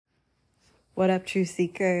What up, truth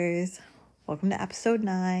seekers? Welcome to episode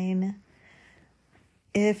 9.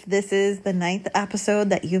 If this is the 9th episode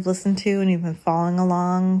that you've listened to and you've been following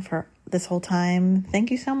along for this whole time,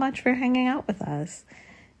 thank you so much for hanging out with us.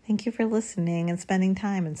 Thank you for listening and spending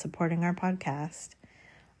time and supporting our podcast.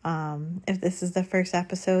 If this is the first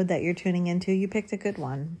episode that you're tuning into, you picked a good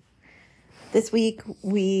one. This week,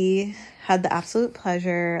 we had the absolute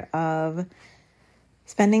pleasure of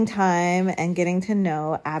spending time and getting to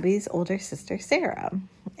know Abby's older sister, Sarah.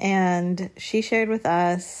 And she shared with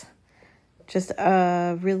us just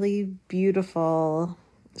a really beautiful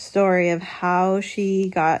story of how she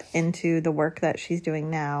got into the work that she's doing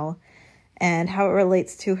now and how it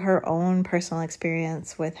relates to her own personal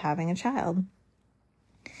experience with having a child.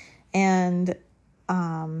 And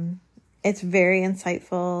it's very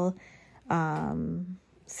insightful.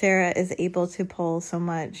 Sarah is able to pull so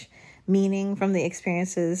much meaning from the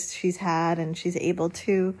experiences she's had, and she's able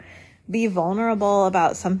to be vulnerable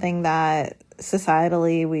about something that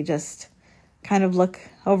societally we just kind of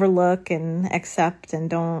overlook and accept and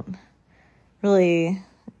don't really,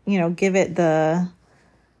 give it the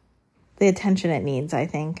attention it needs, I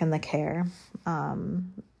think, and the care.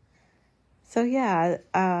 So yeah,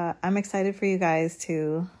 I'm excited for you guys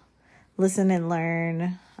to listen and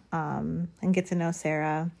learn and get to know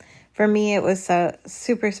Sarah. For me, it was so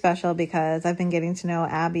super special because I've been getting to know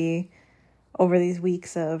Abby over these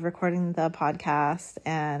weeks of recording the podcast,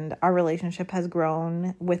 and our relationship has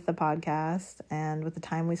grown with the podcast and with the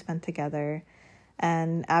time we spent together.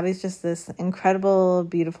 And Abby's just this incredible,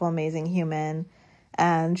 beautiful, amazing human.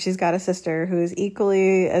 And she's got a sister who is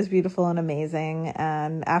equally as beautiful and amazing.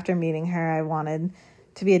 And after meeting her, I wanted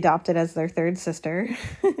to be adopted as their third sister.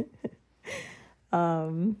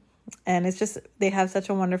 And it's just, they have such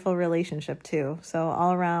a wonderful relationship too. So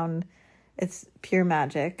all around, it's pure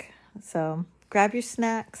magic. So grab your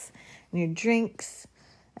snacks and your drinks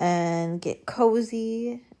and get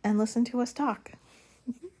cozy and listen to us talk.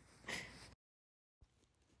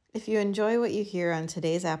 If you enjoy what you hear on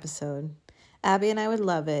today's episode, Abby and I would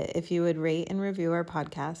love it if you would rate and review our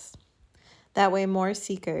podcast. That way more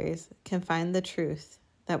seekers can find the truth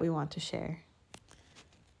that we want to share.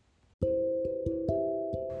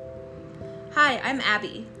 Hi, I'm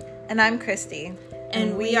Abby. And I'm Christy.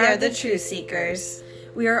 And we are the Truth Seekers.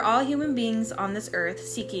 We are all human beings on this earth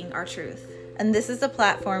seeking our truth. And this is a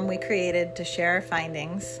platform we created to share our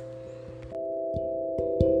findings.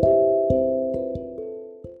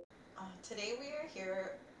 Today we are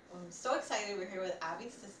here, I'm so excited, we're here with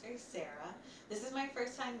Abby's sister, Sarah. This is my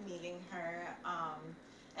first time meeting her,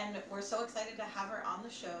 and we're so excited to have her on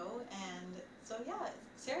the show. And so yeah,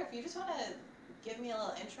 Sarah, if you just want to give me a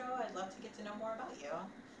little intro, I'd love to get to know more about you.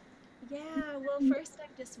 Yeah, well, first I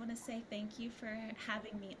just want to say thank you for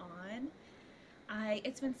having me on.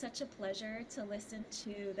 It's been such a pleasure to listen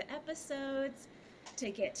to the episodes, to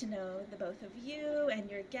get to know the both of you and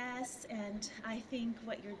your guests, and I think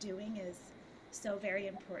what you're doing is so very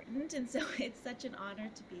important, and so it's such an honor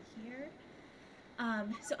to be here.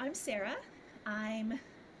 So I'm Sarah. I'm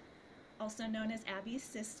also known as Abby's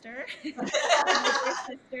sister.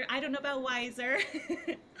 I don't know about wiser.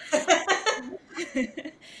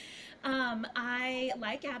 I,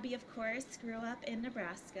 like Abby, of course, grew up in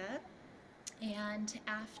Nebraska, and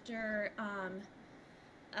after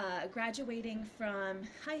graduating from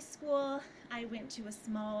high school, I went to a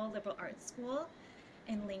small liberal arts school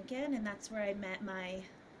in Lincoln, and that's where I met my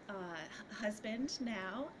husband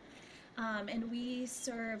now. And we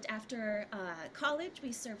served, after college,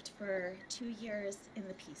 we served for 2 years in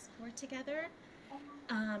the Peace Corps together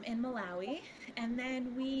in Malawi. And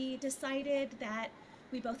then we decided that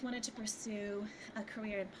we both wanted to pursue a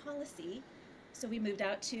career in policy. So we moved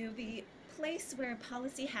out to the place where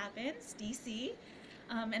policy happens, DC.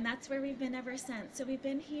 And that's where we've been ever since. So we've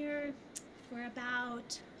been here for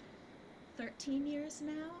about 13 years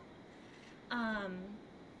now.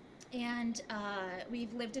 And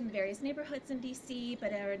we've lived in various neighborhoods in DC,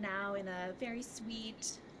 but are now in a very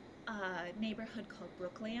sweet neighborhood called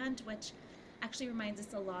Brookland, which actually reminds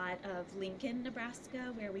us a lot of Lincoln,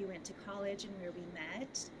 Nebraska, where we went to college and where we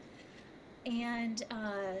met. And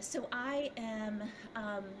so I am,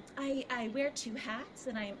 I wear two hats,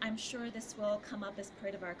 and I'm sure this will come up as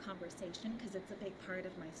part of our conversation because it's a big part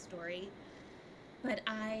of my story. But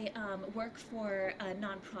I work for a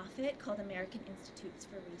nonprofit called American Institutes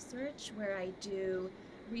for Research, where I do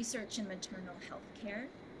research in maternal health care.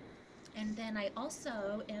 And then I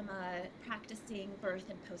also am a practicing birth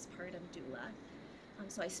and postpartum doula.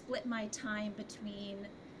 So I split my time between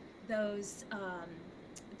those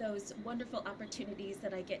wonderful opportunities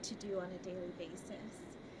that I get to do on a daily basis.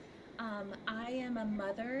 I am a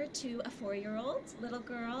mother to a 4-year-old little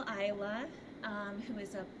girl, Isla, who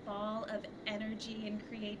is a ball of energy and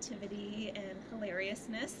creativity and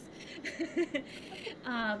hilariousness.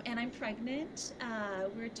 And I'm pregnant.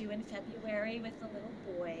 We're due in February with a little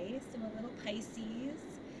boy, so a little Pisces.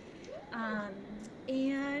 Um,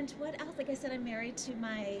 and what else? Like I said, I'm married to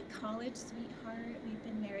my college sweetheart. We've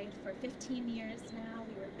been married for 15 years now.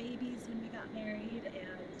 We were babies when we got married,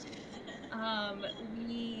 and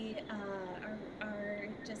we are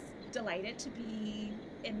just delighted to be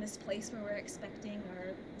in this place where we're expecting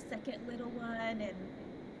our second little one and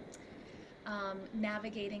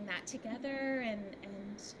navigating that together and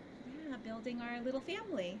yeah, building our little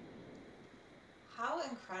family. How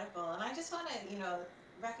incredible. And I just want to,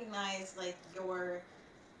 recognize like your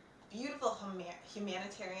beautiful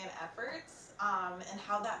humanitarian efforts, and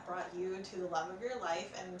how that brought you to the love of your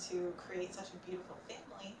life and to create such a beautiful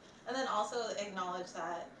family. And then also acknowledge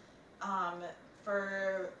that,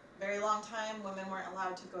 for a very long time, women weren't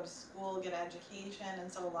allowed to go to school, get education,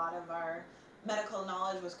 and so a lot of our medical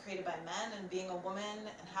knowledge was created by men. And being a woman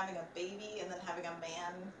and having a baby and then having a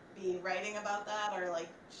man be writing about that, or like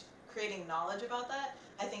creating knowledge about that,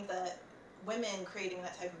 I think that women creating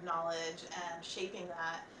that type of knowledge and shaping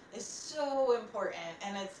that is so important.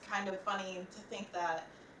 And it's kind of funny to think that,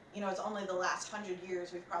 it's only the last 100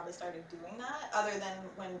 years we've probably started doing that, other than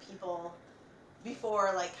when people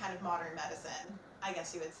before, like, kind of modern medicine, I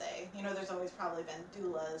guess you would say. There's always probably been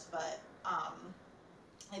doulas, but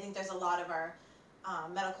I think there's a lot of our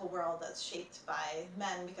medical world that's shaped by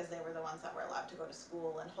men because they were the ones that were allowed to go to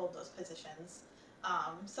school and hold those positions.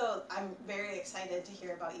 So I'm very excited to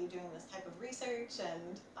hear about you doing this type of research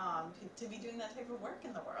and to be doing that type of work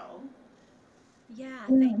in the world. Yeah,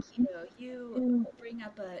 thank you. You bring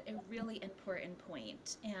up a really important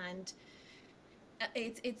point, and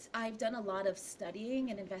it's I've done a lot of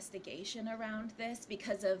studying and investigation around this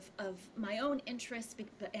because of my own interest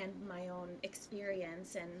and my own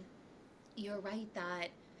experience. And you're right that,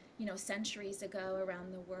 centuries ago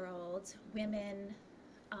around the world, women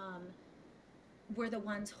um, were the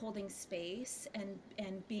ones holding space and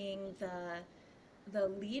being the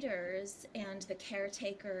leaders and the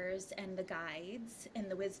caretakers and the guides and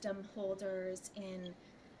the wisdom holders in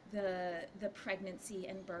the pregnancy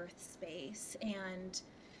and birth space. And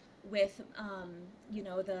with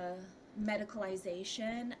the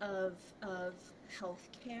medicalization of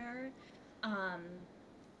healthcare, um,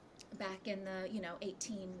 back in the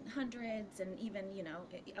 1800s and even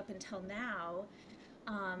up until now,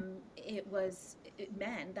 it was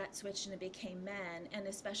men that switched and it became men. And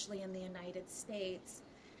especially in the United States,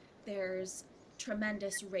 there's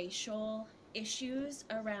tremendous racial issues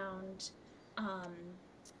around um,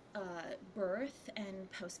 birth and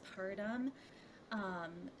postpartum.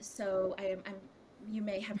 So you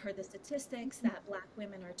may have heard the statistics that Black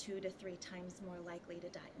women are 2 to 3 times more likely to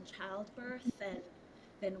die in childbirth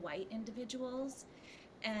than white individuals.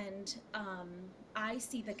 And I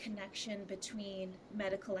see the connection between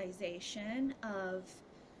medicalization of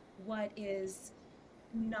what is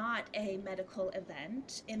not a medical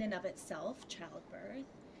event in and of itself, childbirth,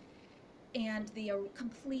 and the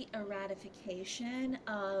complete eradication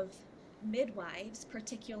of midwives,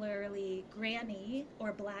 particularly granny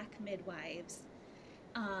or Black midwives,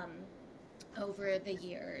 um, over the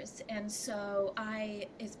years. And so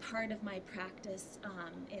as part of my practice,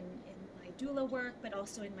 in my doula work, but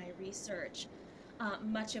also in my research,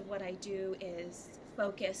 much of what I do is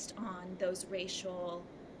focused on those racial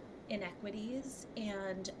inequities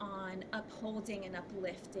and on upholding and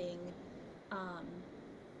uplifting um,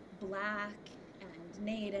 Black and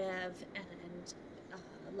Native and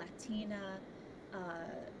Latina uh,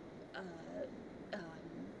 uh, um,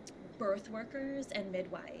 birth workers and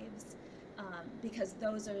midwives, because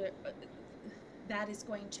that is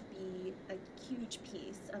going to be a huge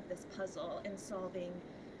piece of this puzzle in solving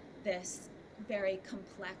this very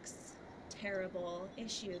complex, terrible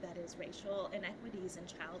issue that is racial inequities in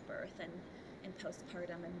childbirth and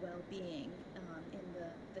postpartum and well-being, in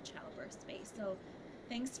the childbirth space. So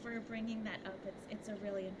thanks for bringing that up. It's a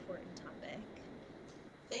really important topic.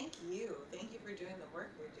 Thank you. Thank you for doing the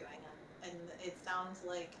work you're doing. And it sounds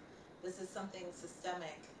like this is something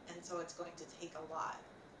systemic, and so it's going to take a lot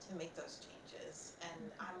to make those changes.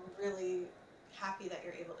 And I'm really happy that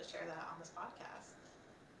you're able to share that on this podcast.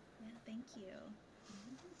 Yeah, thank you.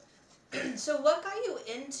 So what got you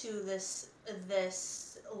into this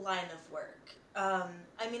line of work? I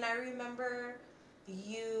remember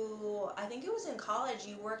I think it was in college,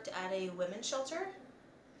 you worked at a women's shelter?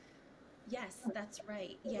 Yes, that's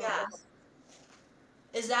right. Yeah. Yeah.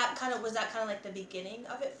 was that kind of like the beginning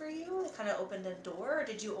of it for you? It kind of opened a door, or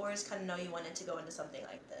did you always kind of know you wanted to go into something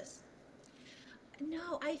like this?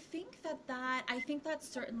 No, I think that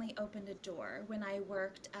certainly opened a door when I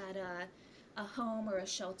worked at a home or a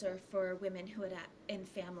shelter for women who had in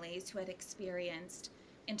families who had experienced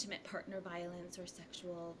intimate partner violence or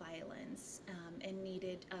sexual violence, and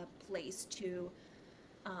needed a place to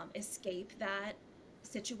escape that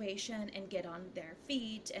situation and get on their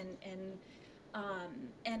feet, and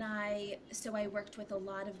I worked with a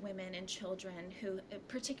lot of women and children who,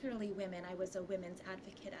 particularly women. I was a women's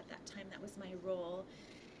advocate at that time. That was my role,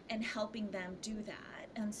 and helping them do that.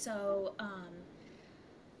 And so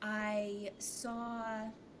I saw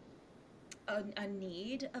a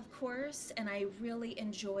need, of course, and I really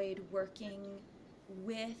enjoyed working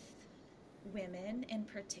with women in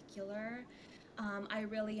particular. I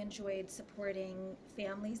really enjoyed supporting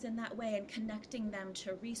families in that way and connecting them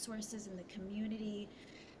to resources in the community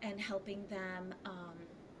and helping them,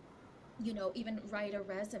 even write a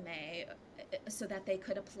resume so that they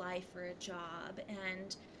could apply for a job,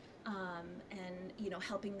 and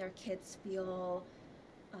helping their kids feel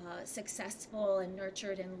successful and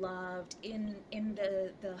nurtured and loved in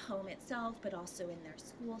the home itself, but also in their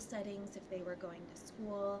school settings if they were going to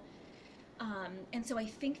school. And so I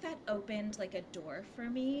think that opened like a door for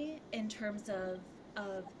me in terms of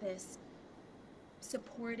this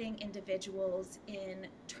supporting individuals in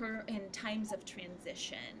times of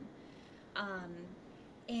transition. Um,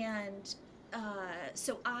 and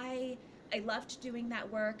so I loved doing that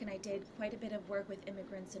work, and I did quite a bit of work with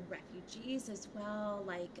immigrants and refugees as well,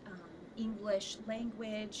 like English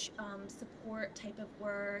language support type of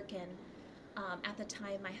work. And at the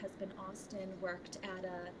time, my husband Austin worked at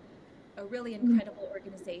a really incredible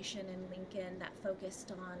organization in Lincoln that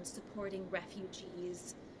focused on supporting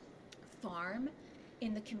refugees farm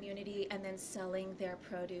in the community and then selling their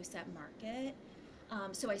produce at market.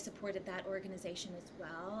 So I supported that organization as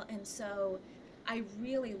well. And so I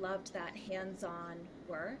really loved that hands-on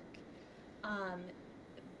work. Um,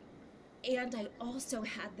 and I also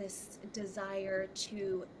had this desire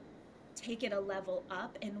to take it a level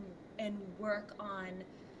up and work on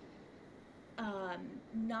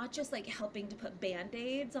not just like helping to put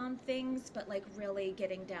band-aids on things, but like really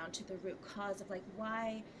getting down to the root cause of like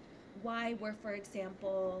why were, for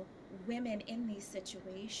example, women in these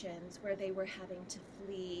situations where they were having to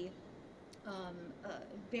flee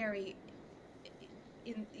very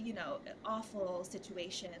awful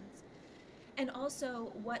situations, and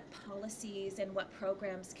also what policies and what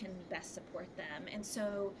programs can best support them. And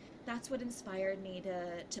so that's what inspired me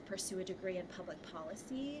to pursue a degree in public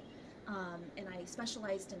policy. And I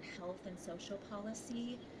specialized in health and social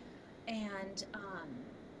policy. And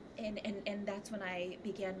that's when I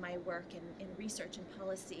began my work in research and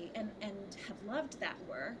policy, and have loved that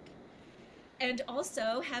work, and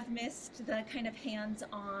also have missed the kind of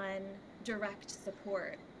hands-on direct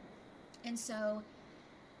support. And so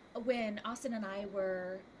when Austin and I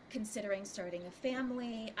were considering starting a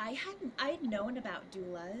family, I'd known about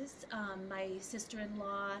doulas. My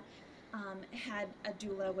sister-in-law had a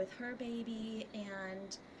doula with her baby,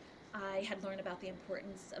 and I had learned about the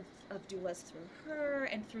importance of doulas through her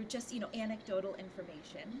and through just anecdotal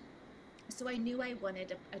information. So I knew I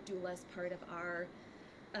wanted a doula as part of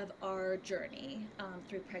our journey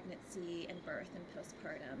through pregnancy and birth and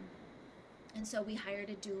postpartum. And so we hired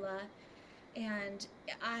a doula, and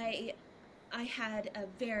I had a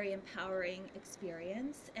very empowering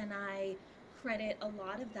experience, and I credit a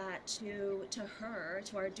lot of that to her,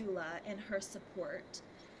 to our doula, and her support.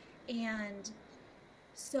 And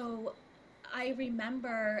so I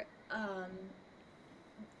remember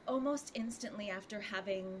almost instantly after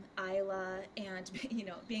having Isla and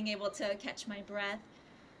being able to catch my breath,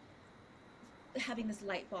 having this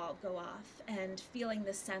light bulb go off and feeling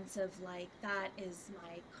this sense of like, that is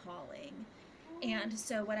my calling. And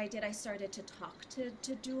so what I did, I started to talk to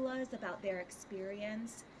doulas about their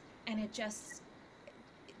experience, and it just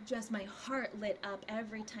my heart lit up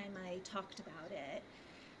every time I talked about it.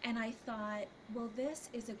 And I thought, well, this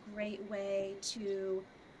is a great way to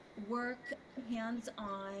work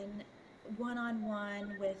hands-on,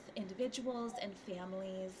 one-on-one with individuals and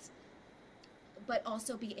families, but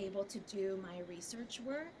also be able to do my research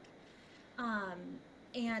work.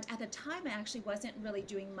 And at the time, I actually wasn't really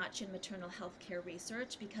doing much in maternal health care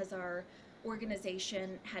research because our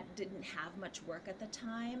organization didn't have much work at the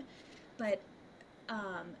time. But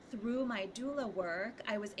through my doula work,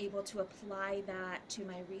 I was able to apply that to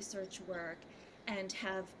my research work and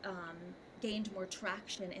have gained more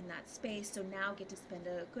traction in that space. So now get to spend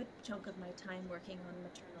a good chunk of my time working on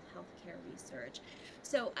maternal health care research.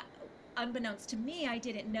 So unbeknownst to me, I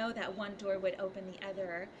didn't know that one door would open the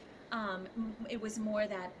other. It was more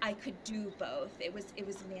that I could do both. It was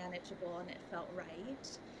manageable and it felt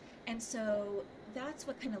right. And so that's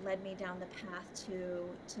what kind of led me down the path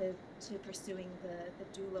to pursuing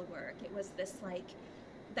the doula work. It was this like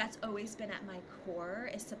that's always been at my core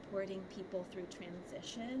is supporting people through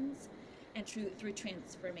transitions and through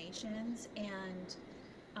transformations, and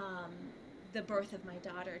um, the birth of my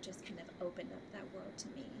daughter just kind of opened up that world to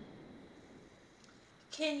me.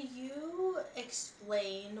 Can you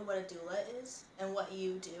explain what a doula is and what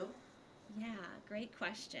you do? Yeah, great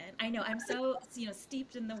question. I know I'm so,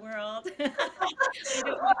 steeped in the world. I don't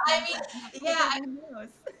know I how mean, to yeah, hold my nose.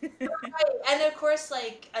 right. And of course,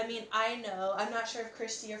 like, I mean, I know. I'm not sure if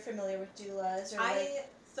Christy, you're familiar with doulas or like.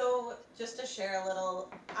 So just to share a little,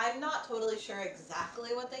 I'm not totally sure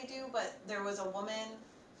exactly what they do, but there was a woman.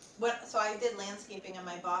 So I did landscaping, and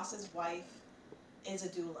my boss's wife is a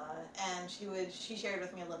doula, and she shared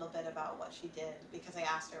with me a little bit about what she did because I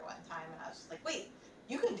asked her one time, and I was just like, wait,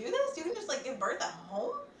 you can do this? You can just like give birth at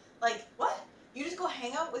home? Like what? You just go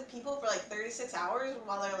hang out with people for like 36 hours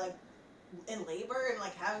while they're like in labor and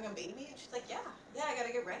like having a baby? And she's like, yeah, I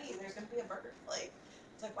gotta get ready. There's gonna be a birth. Like,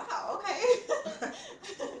 it's like, wow, okay.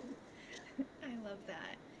 I love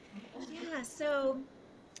that. Yeah, so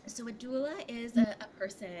a doula is a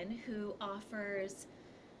person who offers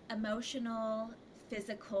emotional,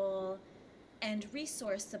 physical, and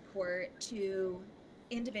resource support to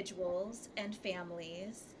individuals and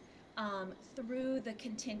families through the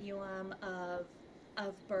continuum of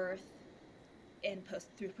birth and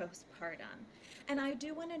through postpartum. And I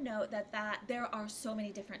do want to note that there are so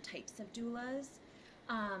many different types of doulas.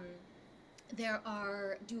 Um, there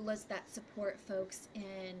are doulas that support folks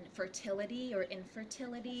in fertility or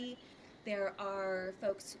infertility. There are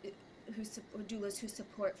doulas who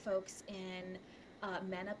support folks in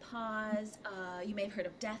menopause. You may have heard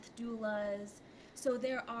of death doulas. So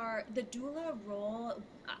the doula role,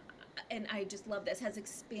 and I just love this, has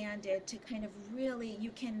expanded to kind of really,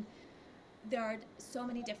 there are so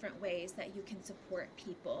many different ways that you can support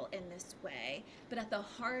people in this way, but at the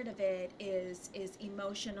heart of it is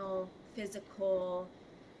emotional, physical,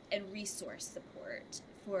 and resource support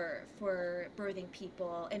for birthing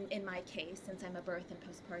people. In my case, since I'm a birth and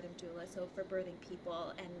postpartum doula, so for birthing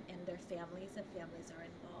people and their families, if families are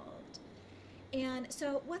involved. And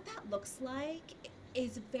so what that looks like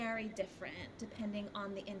is very different depending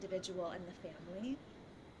on the individual and the family.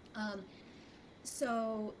 Um,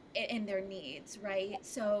 so in their needs, right?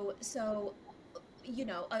 So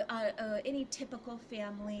any typical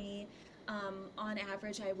family, on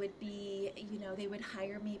average, I would be, they would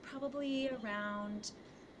hire me probably around,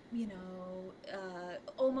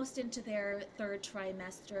 almost into their third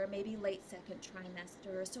trimester, maybe late second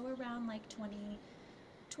trimester, so around like 25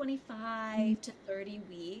 to 30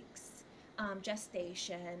 weeks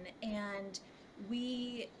gestation, and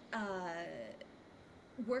we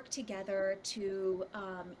work together to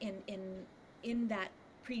in that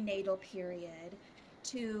prenatal period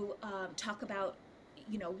to talk about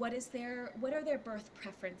what are their birth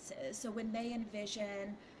preferences. So when they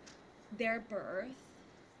envision their birth,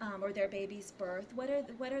 or their baby's birth, what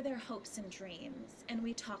are their hopes and dreams, and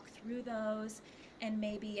we talk through those, and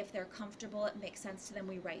maybe if they're comfortable, it makes sense to them,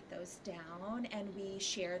 we write those down and we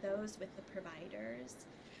share those with the providers.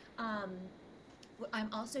 um,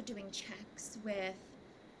 I'm also doing checks with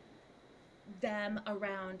them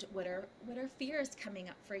around what are fears coming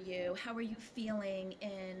up for you? How are you feeling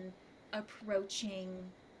in approaching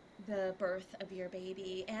the birth of your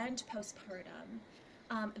baby and postpartum?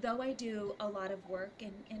 Though I do a lot of work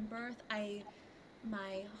in birth,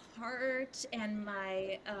 my heart and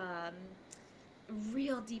my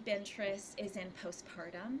real deep interest is in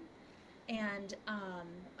postpartum, and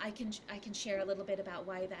I can share a little bit about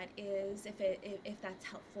why that is, if that's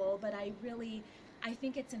helpful. But I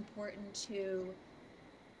think it's important to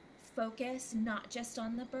focus not just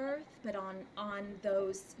on the birth, but on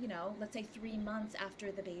those, let's say 3 months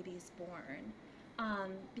after the baby's born,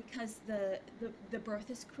 because the birth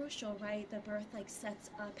is crucial, right? The birth like sets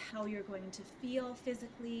up how you're going to feel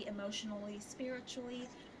physically, emotionally, spiritually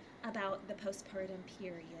about the postpartum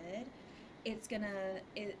period. It's gonna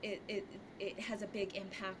it has a big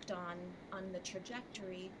impact on the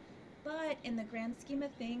trajectory, but in the grand scheme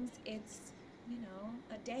of things, it's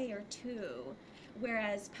a day or two,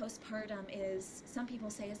 whereas postpartum is, some people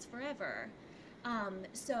say, is forever.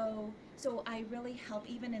 So I really help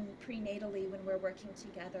even in prenatally when we're working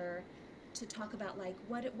together to talk about like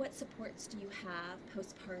what supports do you have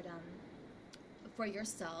postpartum for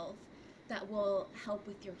yourself that will help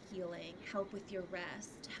with your healing, help with your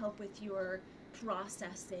rest, help with your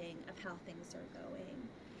processing of how things are going.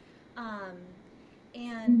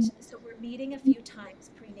 And so we're meeting a few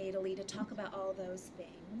times prenatally to talk about all those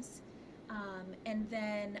things. And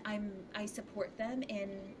then I support them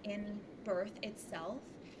in birth itself.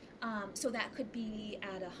 So that could be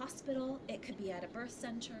at a hospital, it could be at a birth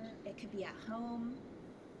center, it could be at home.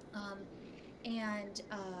 Um,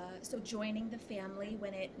 so joining the family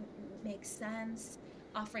when it makes sense,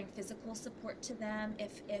 offering physical support to them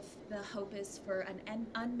if the hope is for an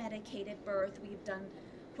unmedicated birth. We've done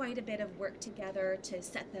quite a bit of work together to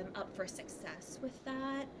set them up for success with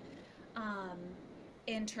that. Um,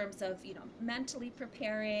 in terms of, you know, mentally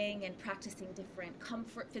preparing and practicing different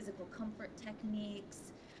physical comfort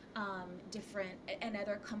techniques, different and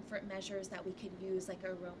other comfort measures that we could use, like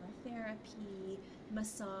aromatherapy,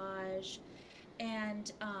 massage,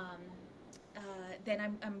 and then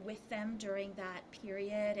I'm with them during that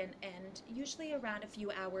period, and usually around a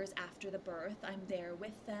few hours after the birth, I'm there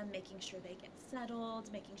with them, making sure they get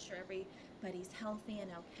settled, making sure everybody's healthy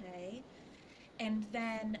and okay. And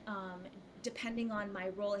then, depending on my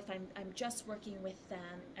role, if I'm just working with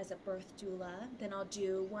them as a birth doula, then I'll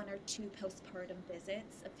do 1 or 2 postpartum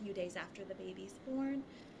visits a few days after the baby's born.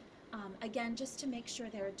 Again, just to make sure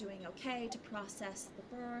they're doing okay, to process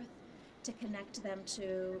the birth, to connect them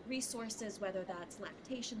to resources, whether that's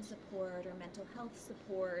lactation support or mental health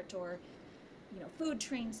support or, you know, food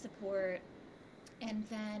train support. And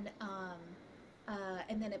then,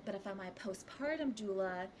 but if I'm a postpartum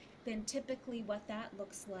doula, then typically what that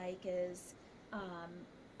looks like is,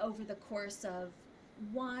 over the course of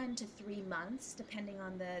 1 to 3 months, depending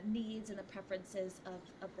on the needs and the preferences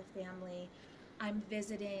of the family, I'm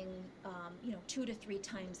visiting, 2 to 3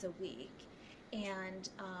 times a week, and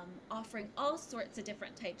offering all sorts of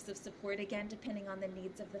different types of support, again, depending on the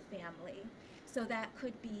needs of the family. So that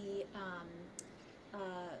could be,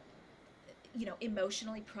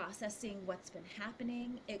 emotionally processing what's been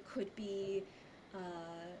happening. It could be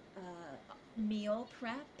meal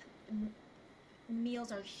prep.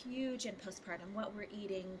 Meals are huge in postpartum. What we're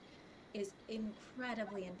eating is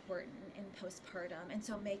incredibly important in postpartum. And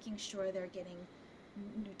so making sure they're getting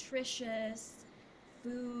nutritious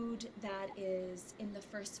food that is, in the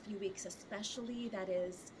first few weeks especially, that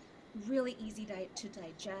is really easy to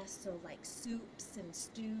digest. So like soups and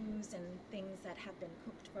stews and things that have been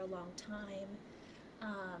cooked for a long time.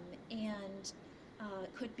 And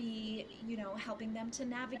could be, helping them to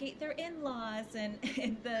navigate their in-laws and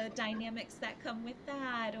the dynamics that come with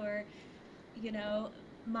that, or,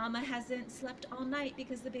 mama hasn't slept all night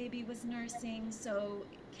because the baby was nursing, so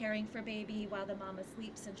caring for baby while the mama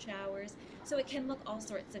sleeps and showers. So it can look all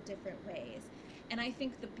sorts of different ways. And I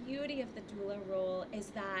think the beauty of the doula role is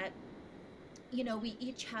that, we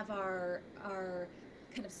each have our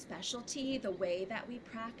kind of specialty, the way that we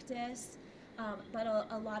practice. But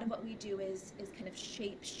a lot of what we do is kind of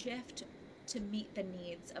shape shift to meet the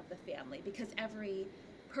needs of the family, because every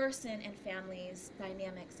person and family's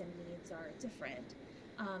dynamics and needs are different.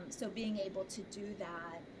 So being able to do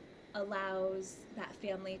that allows that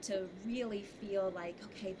family to really feel like,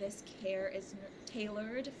 okay, this care is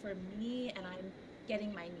tailored for me, and I'm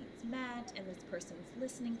getting my needs met, and this person's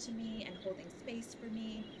listening to me and holding space for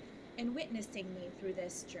me and witnessing me through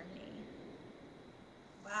this journey.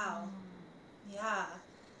 Wow. Yeah.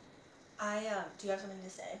 Do you have something to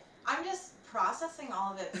say? I'm just processing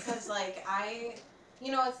all of it because, like,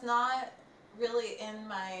 it's not really in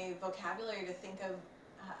my vocabulary to think of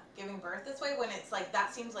giving birth this way, when it's like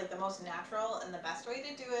that seems like the most natural and the best way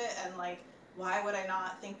to do it, and like, why would I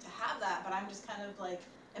not think to have that? But I'm just kind of like,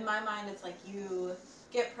 in my mind, it's like you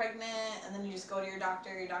get pregnant and then you just go to your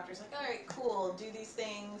doctor's like, all right, cool, do these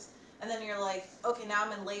things, and then you're like, okay, now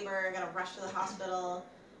I'm in labor, I gotta rush to the hospital,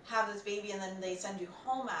 have this baby, and then they send you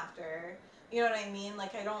home after. You know what I mean?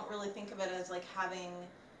 Like, I don't really think of it as like having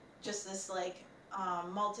just this like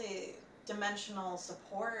multi-dimensional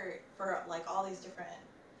support for like all these different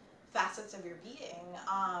facets of your being,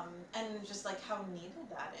 and just like how needed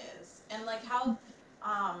that is, and like how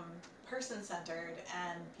person-centered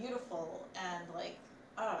and beautiful, and like,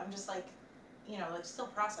 oh, I'm just like, like still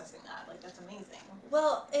processing that. Like, that's amazing.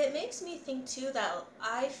 Well, it makes me think too that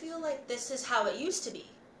I feel like this is how it used to be,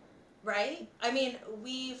 right? I mean,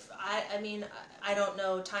 I don't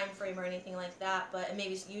know time frame or anything like that, but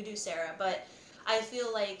maybe you do, Sarah, but I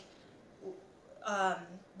feel like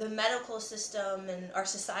the medical system and our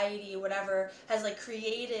society, whatever, has like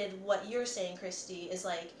created what you're saying, Christy, is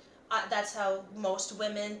like, that's how most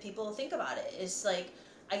people think about it. It's like,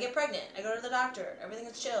 I get pregnant, I go to the doctor, everything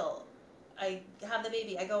is chill, I have the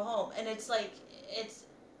baby, I go home. And it's like,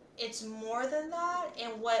 it's more than that.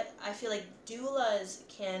 And what I feel like doulas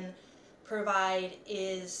can provide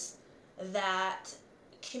is that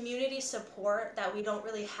community support that we don't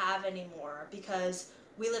really have anymore because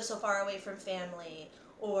we live so far away from family,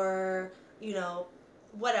 or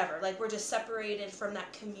whatever, like we're just separated from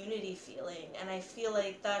that community feeling. And I feel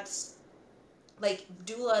like that's like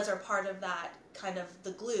doulas are part of that, kind of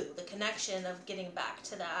the glue, the connection of getting back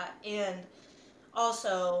to that, and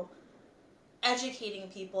also educating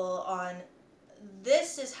people on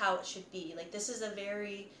this is how it should be. Like, this is a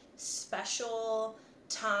very special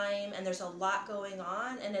time, and there's a lot going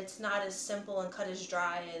on, and it's not as simple and cut as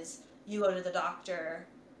dry as you go to the doctor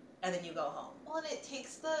and then you go home. Well, and it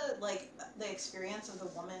takes the experience of the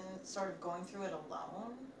woman sort of going through it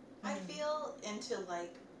alone, I feel, into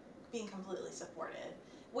like being completely supported,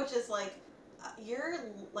 which is like you're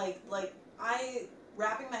like I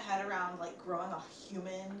wrapping my head around like growing a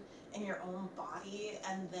human in your own body,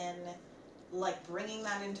 and then like bringing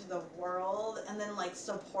that into the world, and then like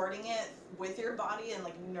supporting it with your body and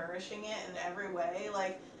like nourishing it in every way.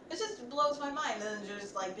 Like, it just blows my mind. And then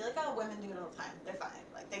just like be like, oh, women do it all the time, they're fine,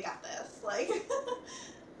 like they got this, like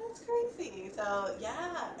that's crazy. So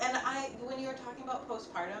yeah. And when you were talking about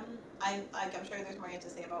postpartum, I'm sure there's more you have to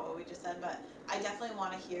say about what we just said, but I definitely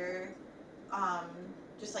want to hear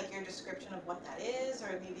just like your description of what that is,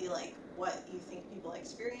 or maybe like what you think people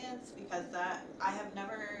experience, because that I have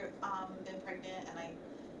never been pregnant, and I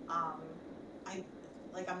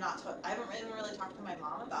haven't even really talked to my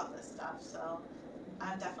mom about this stuff, so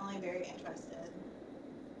I'm definitely very interested.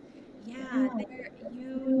 Yeah,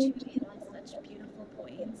 you two hit on such beautiful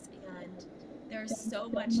points, and there's so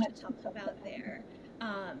much to talk about there.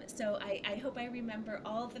 So I hope I remember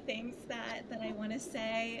all the things that I want to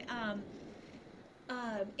say.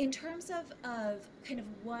 In terms of kind of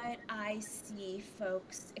what I see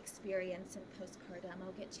folks experience in postpartum,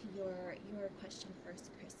 I'll get to your question first,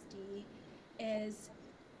 Christy, is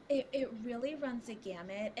it really runs a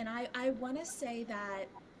gamut. And I want to say that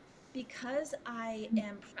because I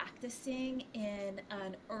am practicing in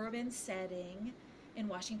an urban setting in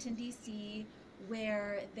Washington, D.C.,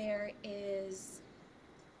 where the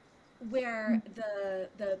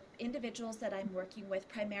individuals that I'm working with,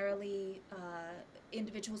 primarily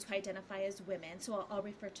individuals who identify as women, so I'll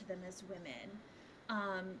refer to them as women.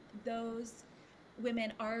 Those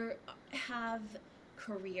women have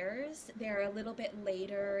careers. They're a little bit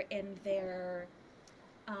later in their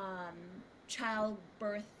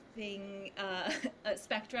childbirthing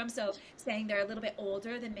spectrum, so saying they're a little bit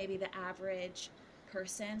older than maybe the average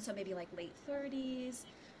person, so maybe like late 30s.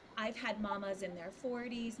 I've had mamas in their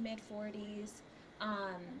 40s, mid 40s.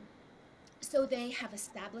 Um, so they have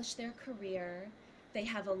established their career. They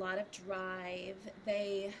have a lot of drive.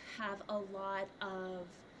 They have a lot of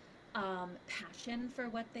passion for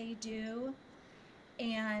what they do.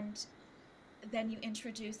 And then you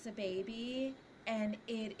introduce a baby, and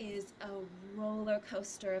it is a roller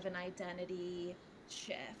coaster of an identity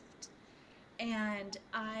shift. And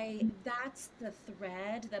that's the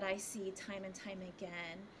thread that I see time and time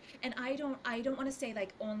again. And I don't want to say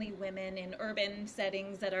like only women in urban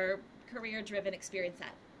settings that are career driven experience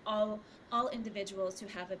that. All individuals who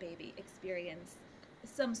have a baby experience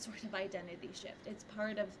some sort of identity shift. It's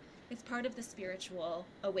part of the spiritual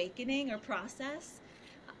awakening or process,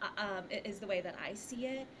 is the way that I see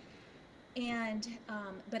it. And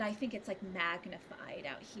but I think it's like magnified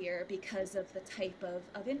out here because of the type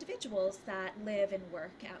of individuals that live and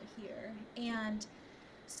work out here. And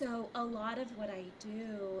so a lot of what I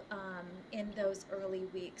do in those early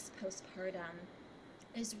weeks postpartum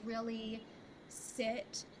is really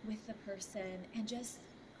sit with the person and just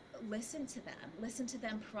listen to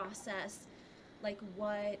them process like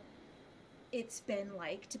what it's been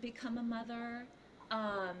like to become a mother.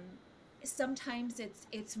 um, Sometimes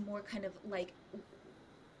it's more kind of like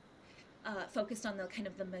focused on the kind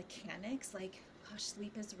of the mechanics, like, gosh,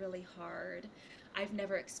 sleep is really hard. I've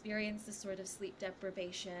never experienced this sort of sleep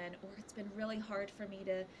deprivation, or it's been really hard for me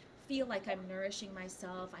to feel like I'm nourishing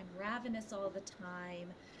myself. I'm ravenous all the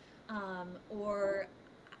time. Or,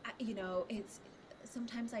 it's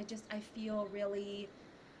sometimes I feel really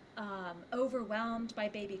overwhelmed by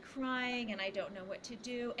baby crying, and I don't know what to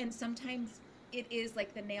do. And sometimes it is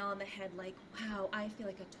like the nail on the head, like, wow, I feel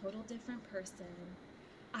like a total different person.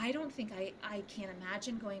 I don't think I can't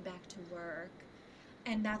imagine going back to work.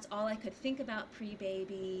 And that's all I could think about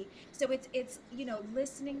pre-baby. So it's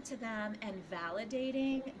listening to them and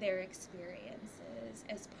validating their experiences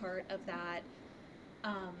as part of that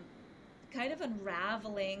um, kind of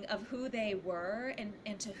unraveling of who they were,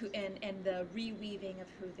 and to who and the reweaving of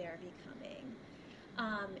who they're becoming.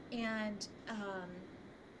 And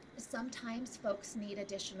Sometimes folks need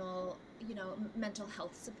additional, mental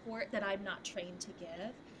health support that I'm not trained to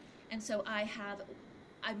give. And so I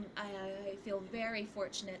feel very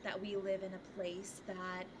fortunate that we live in a place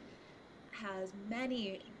that has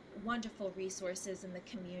many wonderful resources in the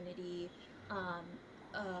community, um,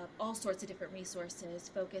 all sorts of different resources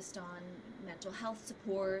focused on mental health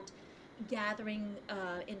support, gathering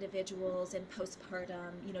individuals in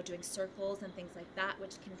postpartum, doing circles and things like that,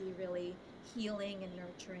 which can be really healing and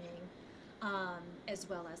nurturing, as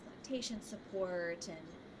well as lactation support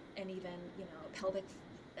and even,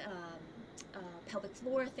 um, pelvic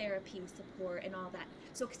floor therapy support and all that.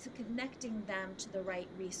 So connecting them to the right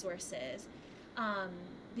resources, um,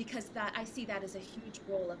 because that I see that as a huge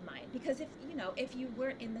role of mine. Because if you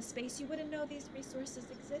weren't in the space, you wouldn't know these resources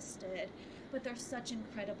existed. But there's such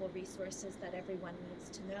incredible resources that everyone needs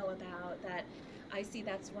to know about. That I see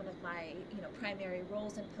that's one of my primary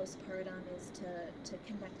roles in postpartum is to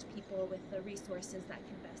connect people with the resources that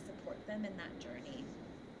can best support them in that journey.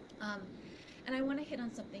 Um, and I want to hit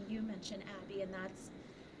on something you mentioned, Abby, and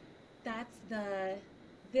that's the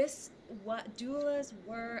this what doulas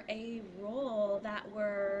were a role that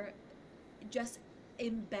were just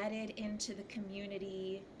embedded into the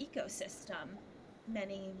community ecosystem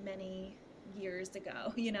many years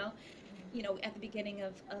ago. At the beginning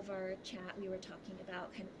of our chat, we were talking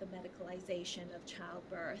about kind of the medicalization of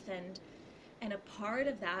childbirth, and a part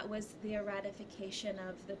of that was the eradication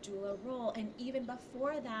of the doula role. And even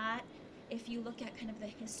before that, if you look at kind of the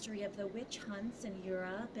history of the witch hunts in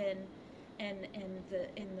Europe and the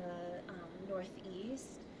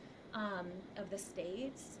northeast, of the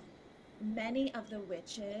states, many of the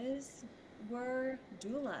witches were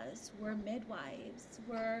doulas, were midwives,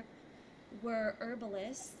 were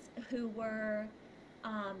herbalists who were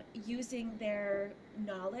using their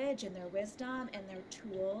knowledge and their wisdom and their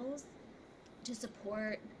tools to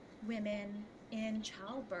support women in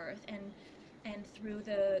childbirth and through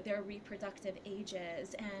their reproductive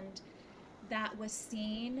ages. And that was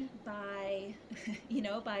seen by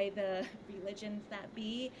by the religions that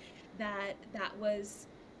be, that was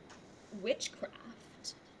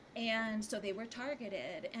witchcraft, and so they were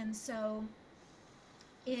targeted. And so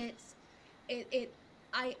it's it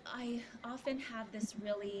I often have this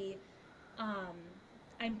really, um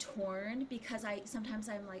I'm torn because I'm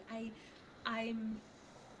like, I'm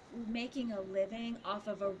making a living off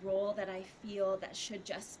of a role that I feel that should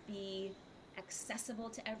just be accessible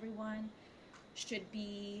to everyone, should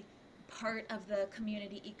be part of the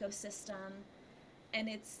community ecosystem, and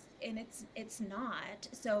it's not.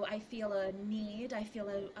 So I feel a need, I feel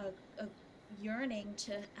a yearning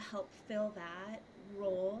to help fill that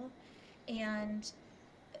role. And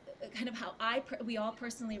kind of how we all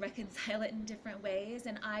personally reconcile it in different ways,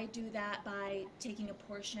 and I do that by taking a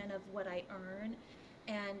portion of what I earn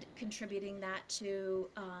and contributing that to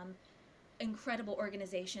incredible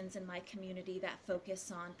organizations in my community that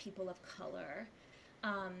focus on people of color,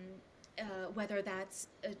 um, whether that's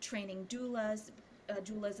training doulas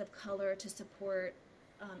of color to support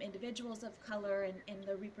individuals of color in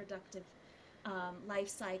the reproductive life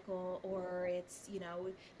cycle, or it's,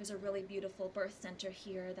 there's a really beautiful birth center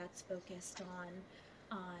here that's focused on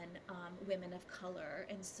women of color,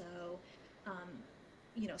 and so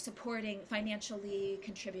supporting financially,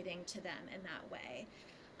 contributing to them in that way.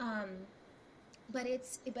 Um, but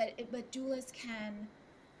doulas can,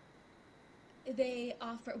 they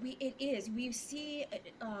offer, we see,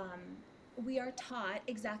 we are taught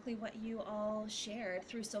exactly what you all shared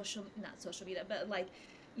through not social media, but like,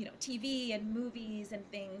 TV and movies and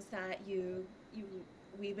things that you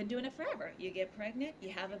we've been doing it forever. You get pregnant, you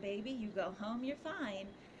have a baby, you go home, you're fine.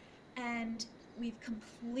 And we've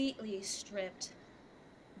completely stripped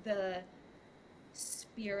the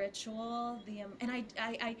spiritual, and I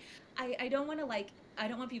don't want to, like, I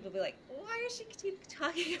don't want people to be like, why is she keep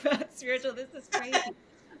talking about spiritual, this is crazy.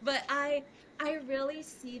 But I really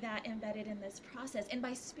see that embedded in this process. And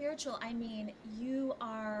by spiritual, I mean you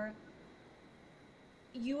are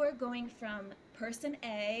going from person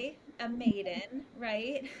a maiden,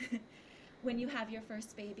 right? When you have your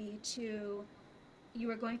first baby, to you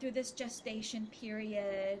are going through this gestation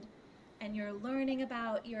period, and you're learning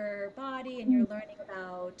about your body, and you're learning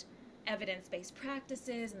about evidence-based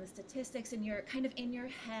practices and the statistics, and you're kind of in your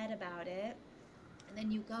head about it. And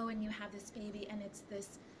then you go and you have this baby, and it's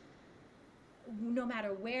this, no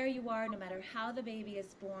matter where you are, no matter how the baby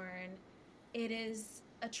is born, it is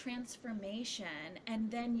a transformation. And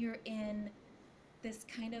then you're in this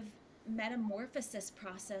kind of metamorphosis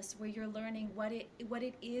process where you're learning what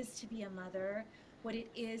it is to be a mother, what it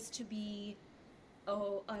is to be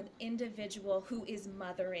an individual who is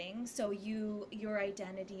mothering, so your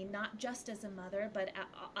identity not just as a mother but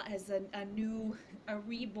as a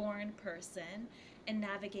reborn person, and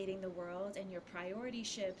navigating the world, and your priority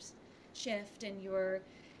shift, and your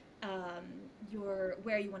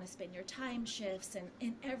where you want to spend your time shifts,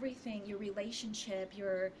 and everything, your relationship,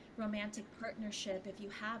 your romantic partnership, if you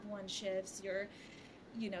have one, shifts, your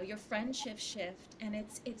friendship shift, and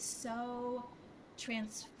it's so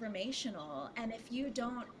transformational. And if you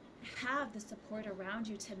don't have the support around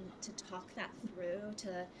you to talk that through,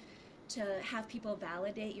 to have people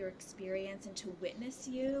validate your experience and to witness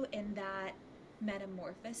you in that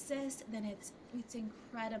metamorphosis, then it's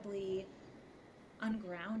incredibly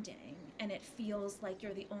ungrounding, and it feels like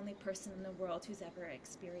you're the only person in the world who's ever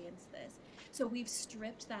experienced this. So we've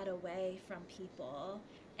stripped that away from people,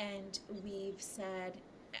 and we've said,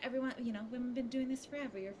 everyone, we've been doing this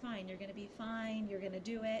forever, you're fine, you're going to be fine, you're going to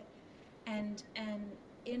do it. And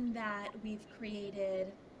in that, we've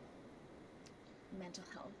created mental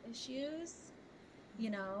health issues,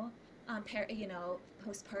 you know,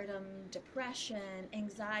 postpartum depression,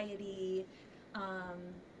 anxiety,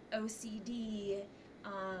 um, OCD.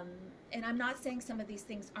 Um, and I'm not saying some of these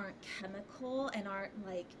things aren't chemical and aren't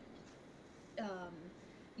like, um,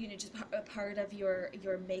 just a part of your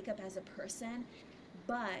makeup as a person.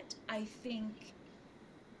 But I think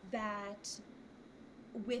that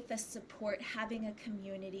with the support, having a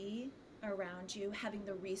community around you, having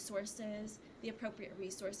the resources, the appropriate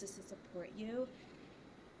resources to support you,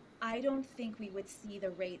 I don't think we would see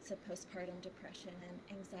the rates of postpartum depression and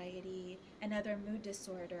anxiety and other mood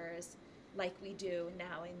disorders like we do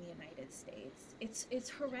now in the United States. It's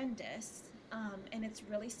horrendous, and it's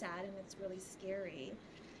really sad, and it's really scary.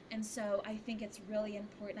 And so I think it's really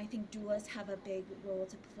important. I think doulas have a big role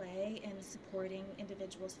to play in supporting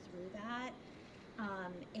individuals through that,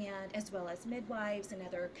 and as well as midwives and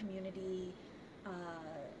other community,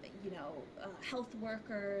 health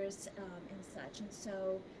workers, and such. And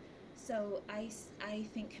so I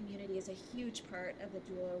think community is a huge part of the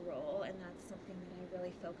doula role, and that's something that I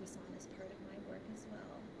really focus on as part of my work as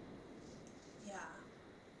well. Yeah.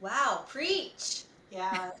 Wow, preach.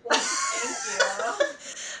 Yeah, thank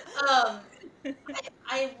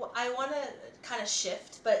I want to kind of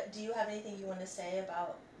shift, but do you have anything you want to say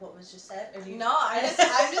about what was just said? Or do you... No, I'm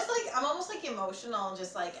just like, I'm almost like emotional,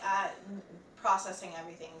 just like at processing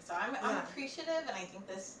everything. So I'm appreciative, and I think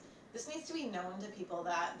this needs to be known to people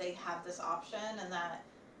that they have this option, and that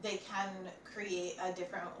they can create a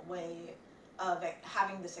different way of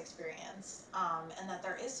having this experience, and that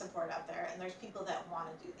there is support out there, and there's people that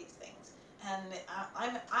want to do these things. And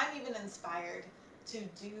I'm even inspired to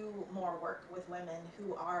do more work with women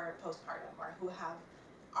who are postpartum, or who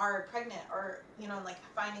are pregnant, or like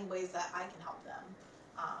finding ways that I can help them.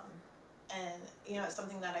 And it's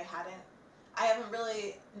something that I haven't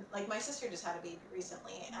really, like, my sister just had a baby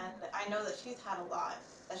recently, and I know that she's had a lot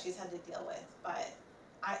that she's had to deal with, but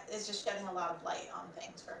it's just shedding a lot of light on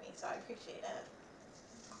things for me, so I appreciate it.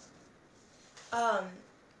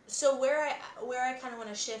 So where I kind of want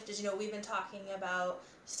to shift is, we've been talking about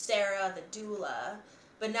Sarah, the doula,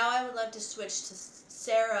 but now I would love to switch to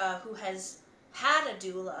Sarah, who has had a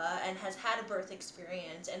doula and has had a birth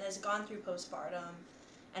experience and has gone through postpartum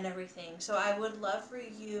and everything. So I would love for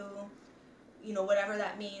you, whatever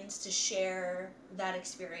that means, to share that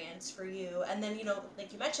experience for you. And then,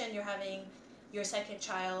 like you mentioned, you're having your second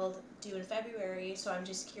child due in February, so I'm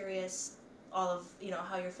just curious all of,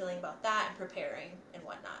 how you're feeling about that and preparing and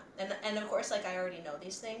whatnot. And of course, like, I already know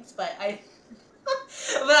these things, but I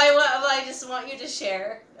just want you to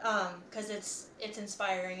share, because it's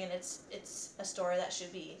inspiring, and it's a story that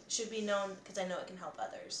should be known, because I know it can help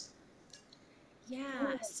others.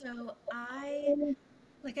 Yeah, so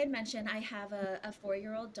like I mentioned, I have a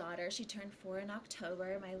 4-year-old daughter. She turned 4 in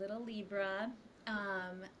October, my little Libra.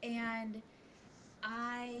 And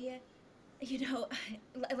I,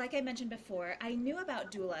 like I mentioned before, I knew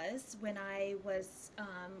about doulas when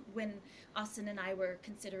Austin and I were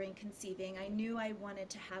considering conceiving. I knew I wanted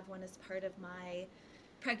to have one as part of my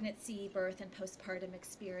pregnancy, birth, and postpartum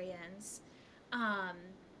experience. Um,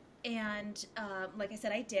 like I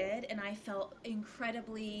said, I did, and I felt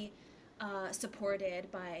incredibly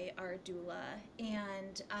supported by our doula.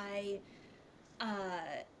 And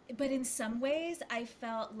but in some ways, I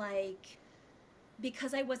felt like,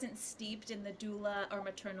 because I wasn't steeped in the doula or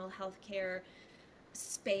maternal health care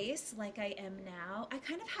space like I am now, I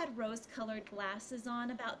kind of had rose-colored glasses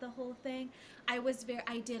on about the whole thing. I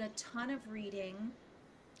did a ton of reading,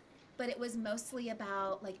 but it was mostly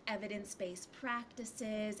about like evidence-based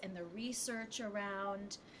practices and the research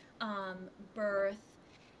around birth.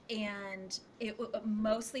 and it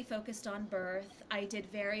mostly focused on birth. I did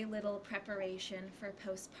very little preparation for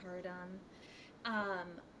postpartum. Um,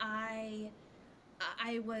 I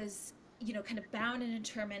I was, kind of bound and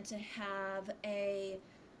determined to have an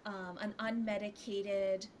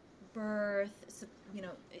unmedicated birth. So,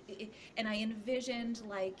 and I envisioned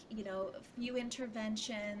like, a few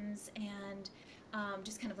interventions and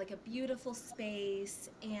just kind of like a beautiful space.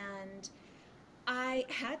 And I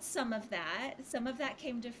had some of that. Some of that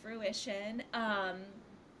came to fruition.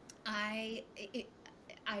 I, it,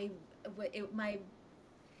 I, my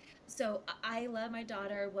so Isla, my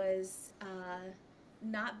daughter, was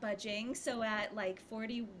not budging. So at like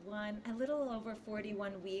 41, a little over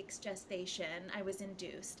 41 weeks gestation, I was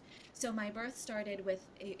induced. So my birth started with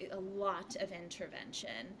a lot of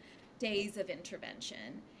intervention, days of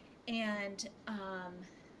intervention. And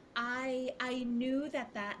I knew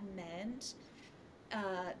that that meant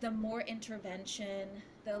the more intervention,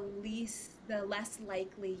 the less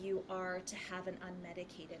likely you are to have an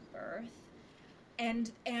unmedicated birth,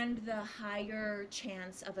 and the higher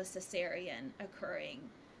chance of a cesarean occurring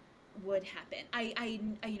would happen.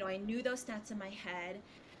 I knew those stats in my head.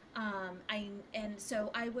 And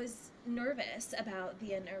so I was nervous about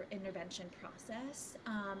the intervention process.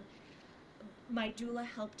 My doula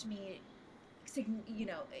helped me,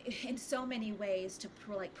 in so many ways to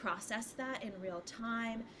process that in real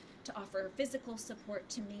time, to offer physical support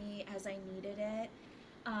to me as I needed it.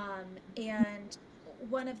 And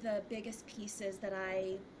one of the biggest pieces that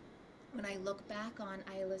when I look back on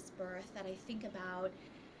Isla's birth, that I think about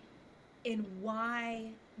in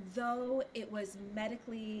why, though it was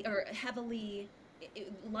medically or heavily,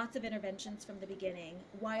 lots of interventions from the beginning,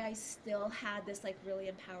 why I still had this like really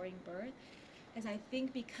empowering birth, is I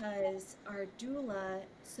think because our doula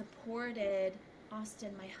supported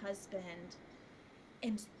Austin, my husband,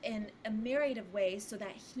 in a myriad of ways so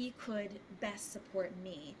that he could best support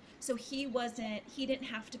me. So he didn't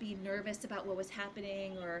have to be nervous about what was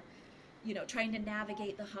happening, or, trying to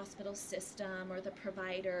navigate the hospital system or the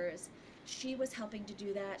providers. She was helping to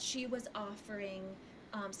do that. She was offering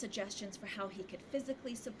suggestions for how he could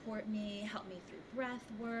physically support me, help me through breath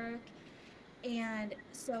work. And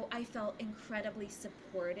so I felt incredibly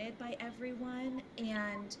supported by everyone.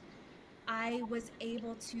 And I was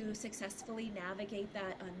able to successfully navigate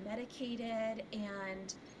that unmedicated,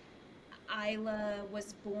 and Isla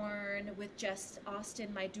was born with just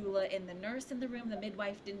Austin, my doula, and the nurse in the room. The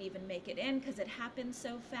midwife didn't even make it in because it happened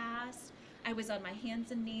so fast. I was on my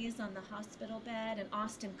hands and knees on the hospital bed, and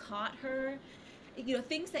Austin caught her.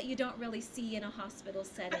 Things that you don't really see in a hospital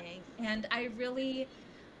setting. And I really,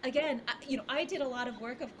 again, I did a lot of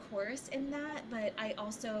work, of course, in that, but I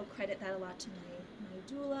also credit that a lot to my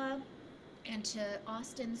doula and to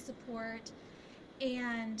Austin's support.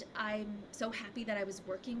 And I'm so happy that I was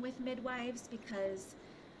working with midwives, because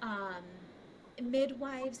um,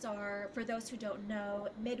 midwives are, for those who don't know,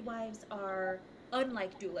 midwives are,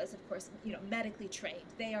 unlike doulas, of course, medically trained.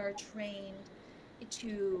 They are trained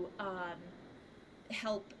to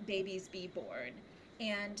help babies be born.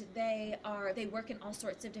 And they work in all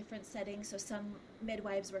sorts of different settings. So some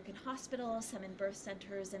midwives work in hospitals, some in birth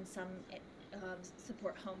centers, and some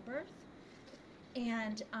support home birth.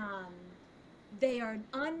 And they are,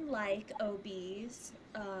 unlike OBs,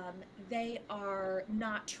 they are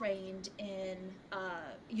not trained in,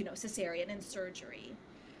 cesarean and surgery.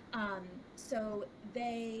 So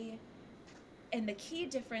and the key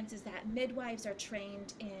difference is that midwives are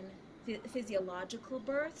trained in physiological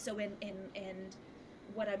birth. So in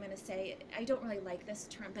what I'm going to say, I don't really like this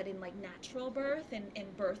term, but in like natural birth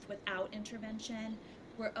and birth without intervention,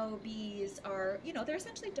 where OBs are, they're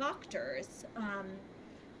essentially doctors.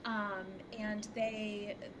 And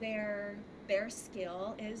their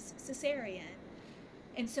skill is cesarean.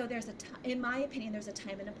 And so in my opinion, there's a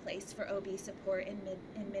time and a place for OB support and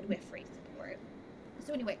midwifery support.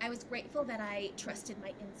 So anyway, I was grateful that I trusted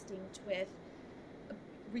my instinct with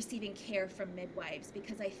receiving care from midwives,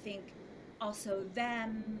 because I think also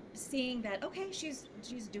them seeing that, okay, she's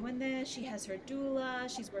doing this, she has her doula,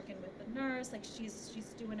 she's working with the nurse, like she's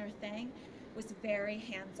doing her thing, was very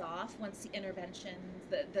hands-off once the interventions,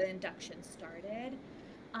 the induction started.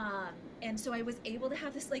 And so I was able to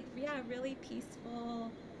have this really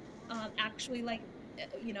peaceful, actually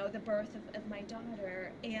the birth of my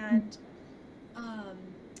daughter. And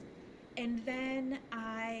then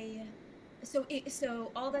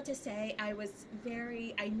so all that to say, I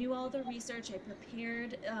knew all the research, I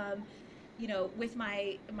prepared, with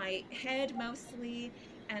my head mostly,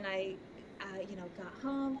 and I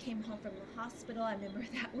came home from the hospital. I remember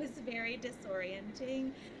that was very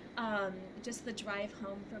disorienting. Um, just the drive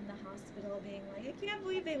home from the hospital, being like, I can't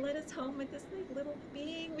believe they let us home with this like little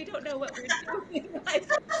being. We don't know what we're doing. Like,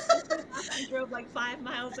 we drove like 5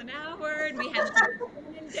 miles an hour, and we hadn't seen the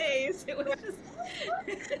sun in days. It was just,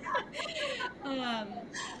 um,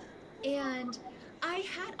 and I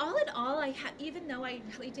had, all in all, I had, even though I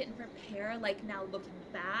really didn't prepare, like now looking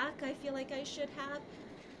back, I feel like I should have.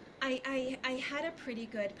 I had a pretty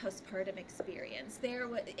good postpartum experience. There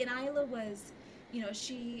was, and Isla was, you know,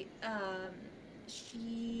 she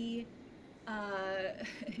uh,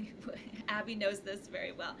 Abby knows this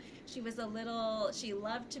very well. She was a little, she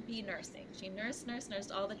loved to be nursing. She nursed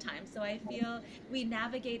all the time. So I feel we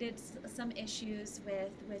navigated some issues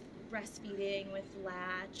with breastfeeding, with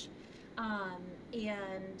latch. Um,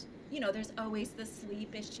 and, you know, there's always the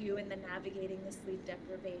sleep issue and the navigating the sleep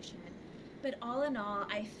deprivation. But all in all,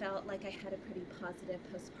 I felt like I had a pretty positive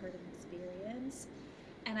postpartum experience.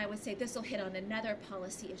 And I would say this will hit on another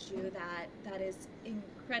policy issue that is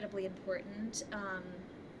incredibly important.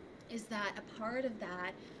 Is that a part of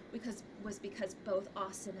that because both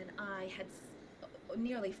Austin and I had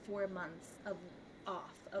nearly 4 months of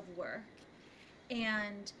off of work,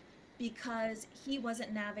 and because he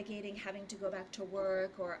wasn't navigating having to go back to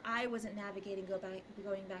work, or I wasn't navigating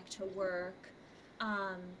going back to work,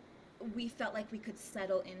 um, we felt like we could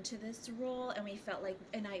settle into this role, and we felt like,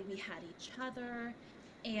 we had each other.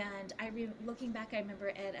 And looking back, I remember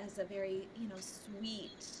it as a very, you know,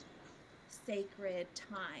 sweet, sacred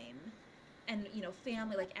time. And, you know,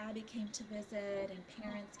 family, like Abby came to visit and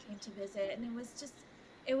parents came to visit, and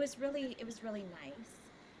it was really nice.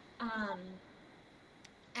 Um,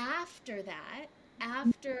 After that,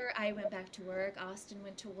 after I went back to work, Austin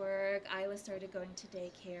went to work, Isla started going to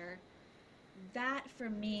daycare. That for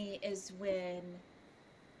me is when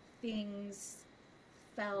things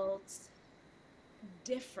felt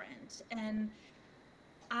different. And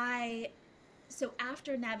I, so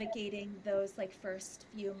after navigating those like first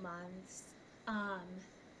few months, um,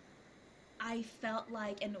 I felt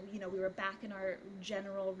like, and you know, we were back in our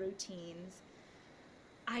general routines.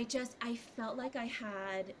 I felt like I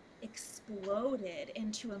had exploded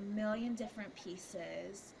into a million different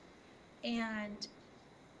pieces. And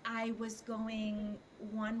I was going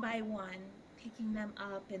one by one, picking them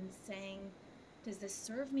up and saying, does this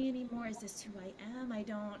serve me anymore? Is this who I am? I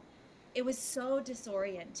don't. It was so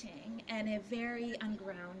disorienting and very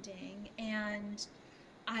ungrounding. And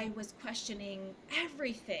I was questioning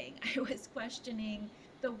everything. I was questioning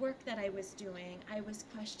the work that I was doing. I was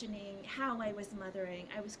questioning how I was mothering.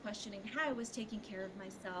 I was questioning how I was taking care of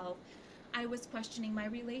myself. I was questioning my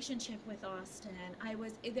relationship with Austin.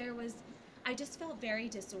 I just felt very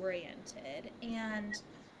disoriented. And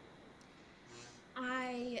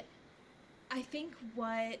I, I think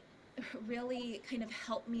what really kind of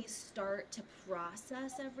helped me start to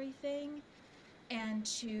process everything and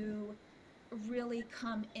to really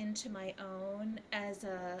come into my own as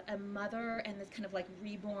a mother and this kind of like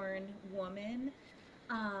reborn woman,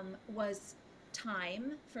 was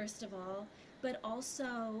time, first of all, but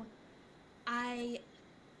also I,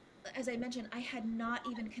 as I mentioned, I had not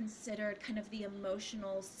even considered kind of the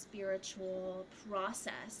emotional, spiritual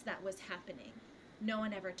process that was happening. No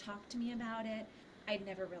one ever talked to me about it. I'd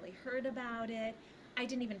never really heard about it. I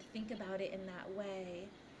didn't even think about it in that way.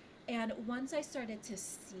 And once I started to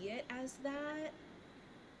see it as that,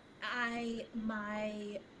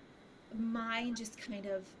 my mind just kind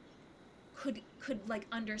of could like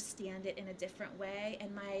understand it in a different way,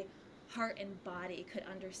 and my heart and body could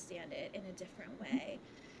understand it in a different way.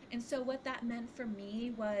 And so what that meant for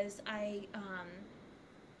me was I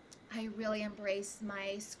really embraced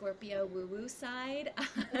my Scorpio woo woo side.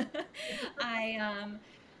 I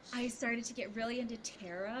I started to get really into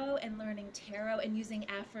tarot and learning tarot and using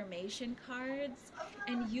affirmation cards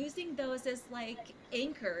and using those as like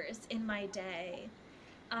anchors in my day.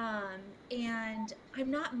 Um, and I'm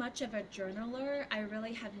not much of a journaler. I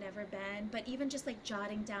really have never been, but even just like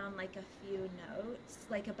jotting down like a few notes,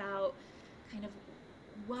 like about kind of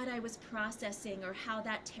what I was processing or how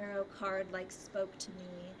that tarot card like spoke to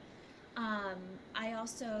me. Um, I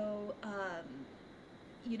also,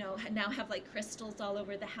 you know, now have like crystals all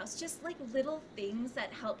over the house, just like little things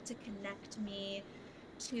that help to connect me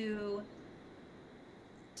to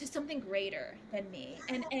something greater than me,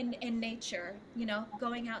 and nature, you know,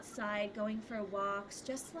 going outside, going for walks,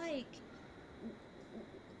 just like,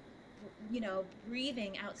 you know,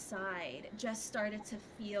 breathing outside just started to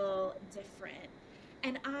feel different.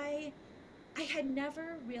 And I had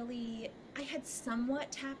never really, I had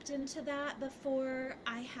somewhat tapped into that before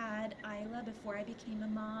I had Isla, before I became a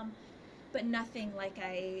mom, but nothing like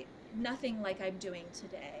I'm doing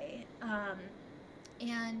today.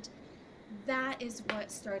 And that is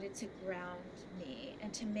what started to ground me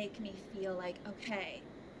and to make me feel like, okay,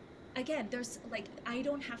 again, there's like, I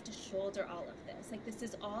don't have to shoulder all of this. Like, this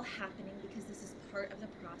is all happening because this is part of the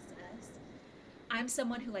process. I'm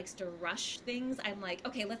someone who likes to rush things. I'm like,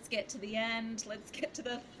 okay, let's get to the end, let's get to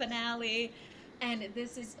the finale. And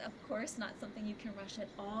this is, of course, not something you can rush at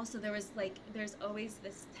all. So there's always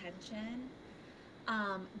this tension.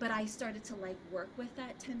 But I started to like work with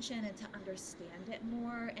that tension and to understand it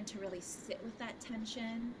more and to really sit with that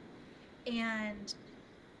tension. And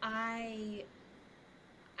I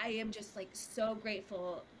I am just like so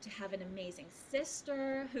grateful to have an amazing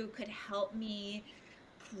sister who could help me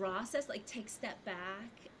process, like take step back.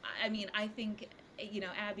 I mean, I think,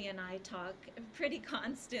 Abby and I talk pretty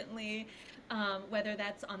constantly, whether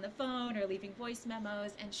that's on the phone or leaving voice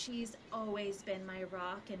memos, and she's always been my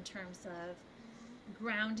rock in terms of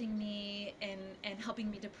grounding me and helping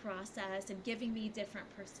me to process and giving me different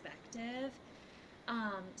perspective.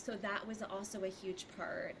 So that was also a huge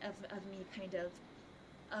part of me kind of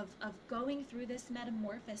going through this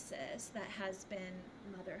metamorphosis that has been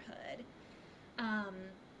motherhood. Um,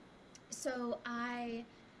 so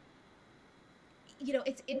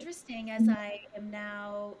it's interesting as I am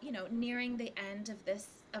now, nearing the end of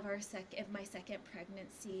my second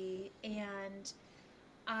pregnancy, and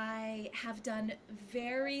I have done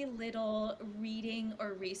very little reading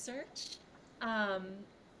or research. Um,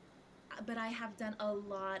 but I have done a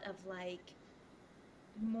lot of like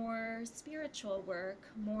more spiritual work,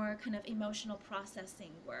 more kind of emotional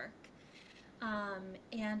processing work.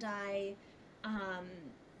 And I um,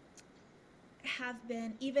 have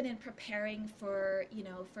been, even in preparing for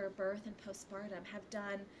birth and postpartum, have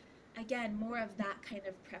done again more of that kind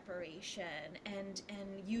of preparation and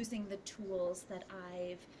using the tools that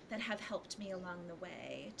have helped me along the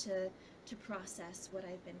way to process what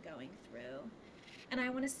I've been going through. And I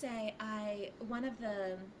want to say,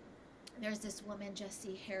 there's this woman,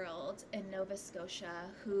 Jessie Harold, in Nova Scotia,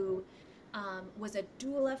 who was a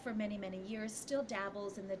doula for many, many years, still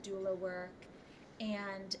dabbles in the doula work,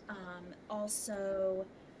 and also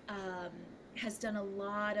um, has done a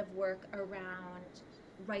lot of work around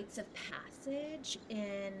rites of passage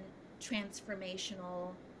in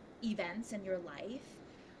transformational events in your life.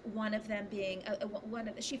 One of them being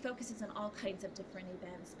she focuses on all kinds of different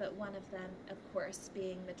events, but one of them, of course,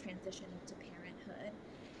 being the transition into parenthood.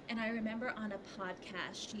 And I remember on a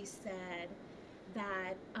podcast she said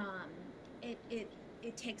that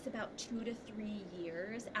it takes about 2 to 3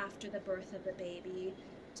 years after the birth of the baby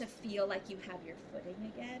to feel like you have your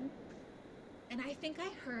footing again. And I think I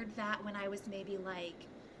heard that when I was maybe like,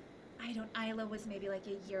 Isla was maybe like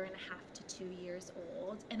a year and a half to 2 years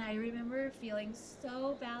old. And I remember feeling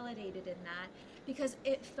so validated in that because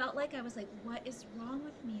it felt like I was like, what is wrong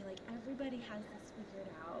with me? Like, everybody has this figured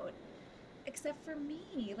out except for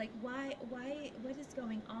me. Like, what is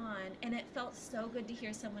going on? And it felt so good to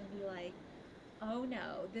hear someone be like, oh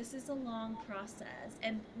no, this is a long process.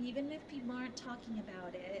 And even if people aren't talking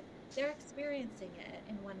about it, they're experiencing it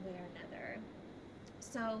in one way or another.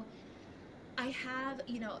 So I have,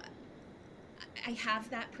 I have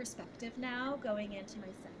that perspective now going into my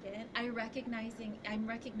second. I'm recognizing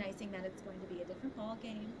that it's going to be a different ball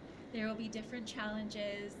game. There will be different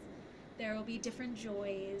challenges. There will be different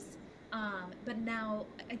joys. But now,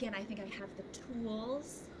 again, I think I have the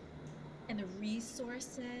tools and the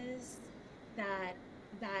resources that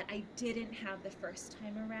I didn't have the first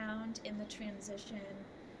time around in the transition,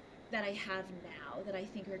 that I have now, that I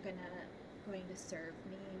think are going to serve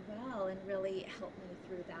me well and really help me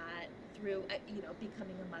through that, through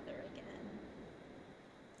becoming a mother again.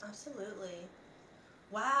 Absolutely.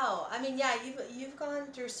 Wow. I mean, yeah, you've gone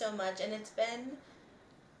through so much, and it's been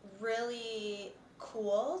really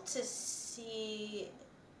cool to see,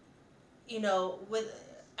 with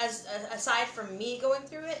as aside from me going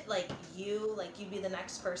through it, like you'd be the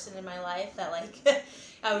next person in my life that like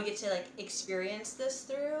I would get to like experience this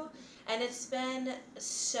through. And it's been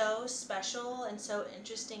so special and so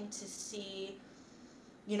interesting to see,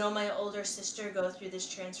 my older sister go through this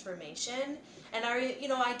transformation. And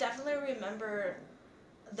I definitely remember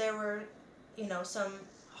there were, some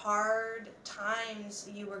hard times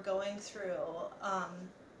you were going through,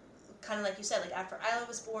 kind of like you said, like after Isla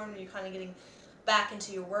was born, you're kind of getting back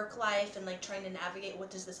into your work life and like trying to navigate what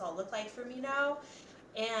does this all look like for me now.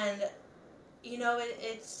 And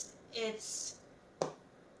it's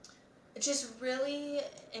just really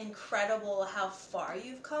incredible how far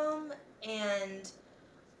you've come, and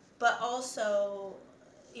but also,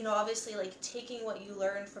 obviously, like taking what you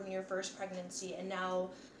learned from your first pregnancy and now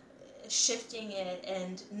shifting it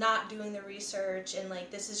and not doing the research, and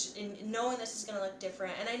like this is, and knowing this is going to look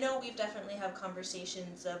different. And I know we've definitely have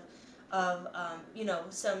conversations of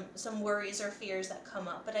some worries or fears that come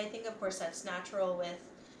up, but I think of course that's natural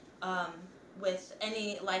with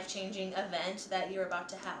any life-changing event that you're about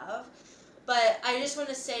to have. But I just want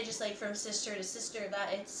to say, just like from sister to sister,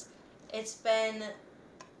 that it's been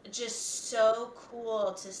just so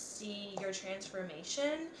cool to see your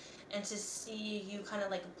transformation and to see you kind of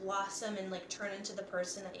like blossom and like turn into the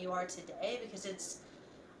person that you are today, because it's,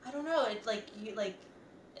 I don't know, it's like you like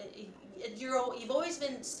you've always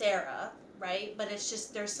been Sarah, right? But it's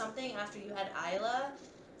just there's something after you had Isla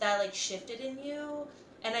that like shifted in you,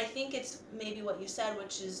 and I think it's maybe what you said,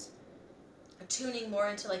 which is tuning more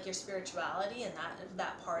into like your spirituality and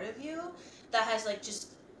that part of you that has like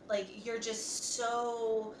just like you're just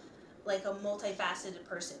so like a multifaceted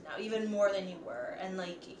person now, even more than you were, and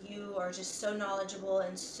like you are just so knowledgeable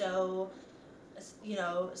and so, you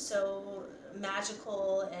know, so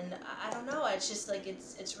magical. And I don't know, it's just like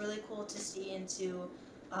it's really cool to see and to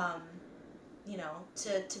you know,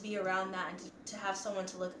 to be around that, and to have someone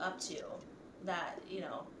to look up to that, you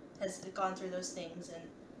know, has gone through those things,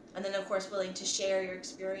 and then of course willing to share your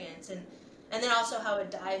experience, and then also how it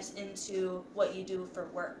dives into what you do for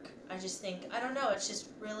work. I just think, I don't know, it's just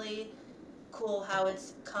really cool how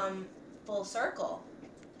it's come full circle,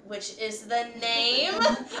 which is the name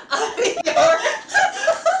of your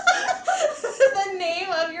the name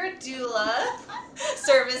of your doula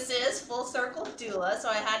services, Full Circle Doula. So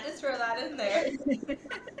I had to throw that in there.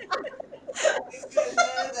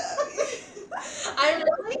 I'm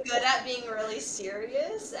really good at being really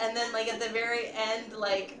serious, and then like at the very end,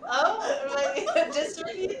 like, oh, like, just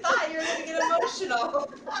when you thought you were gonna get emotional,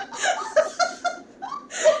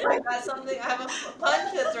 I got something. I have a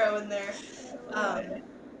pun to throw in there. Well,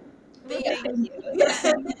 Yeah. thank you.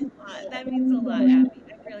 That means a lot. That means a lot, Abby.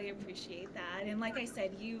 I really appreciate that. And like I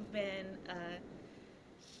said, you've been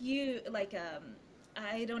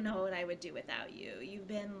I don't know what I would do without you. You've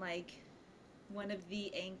been like one of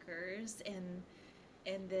the anchors in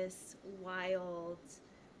this wild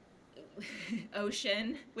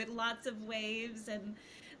ocean with lots of waves and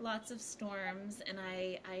lots of storms, and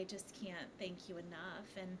I just can't thank you enough.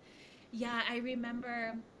 And yeah, I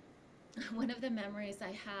remember one of the memories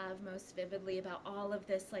I have most vividly about all of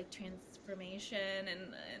this like transformation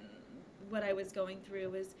and what I was going through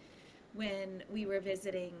was when we were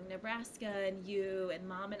visiting Nebraska, and you and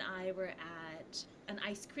Mom and I were at an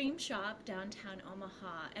ice cream shop downtown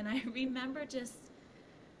Omaha. And I remember just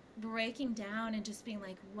breaking down and just being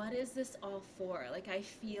like, what is this all for? Like, I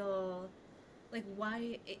feel like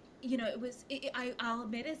why you know, I'll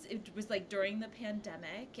admit it was like during the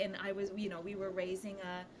pandemic, and I was, you know, we were raising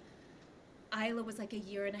a Isla was like a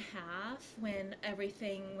year and a half when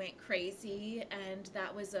everything went crazy, and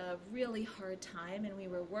that was a really hard time, and we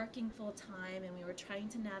were working full time, and we were trying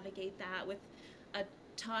to navigate that with a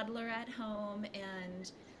toddler at home,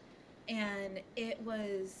 and it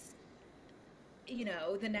was, you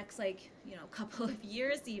know, the next like, you know, couple of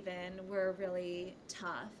years even were really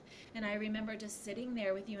tough. And I remember just sitting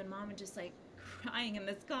there with you and Mom and just like crying in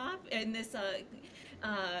this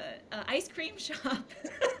ice cream shop.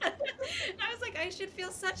 I was like, I should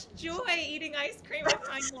feel such joy eating ice cream with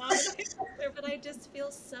my mom and my sister, but I just feel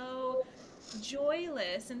so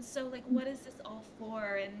joyless, and so like, what is this all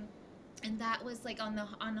for? And that was like on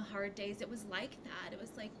the hard days, it was like that. It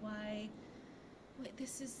was like, why? What,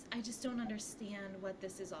 this is, I just don't understand what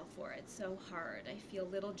this is all for. It's so hard. I feel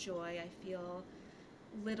little joy. I feel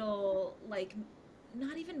little, like,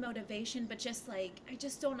 not even motivation, but just like, I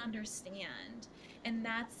just don't understand. And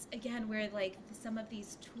that's again where like some of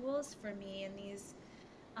these tools for me, and these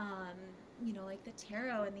um you know, like the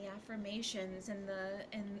tarot and the affirmations and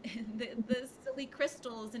the silly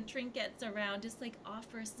crystals and trinkets around, just like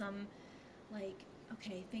offer some, like,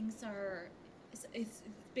 okay, things are, it's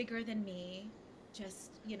bigger than me.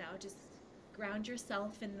 Just, you know, just ground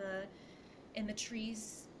yourself in the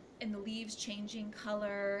trees, in the leaves changing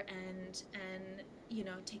color, and you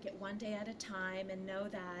know, take it one day at a time, and know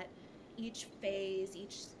that each phase,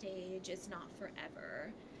 each stage is not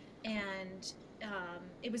forever. And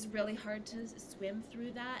it was really hard to swim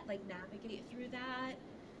through that, like navigate through that.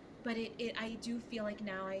 But I do feel like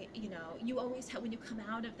now, I, you know, you always have, when you come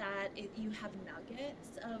out of that, you have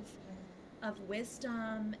nuggets of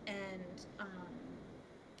wisdom, and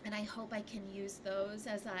I hope I can use those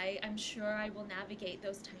as I'm sure I will navigate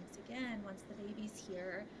those times again once the baby's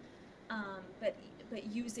here. But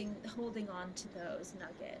holding on to those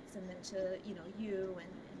nuggets, and then to, you know, you and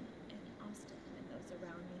Austin and those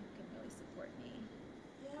around me who can really support me.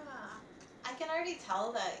 Yeah, I can already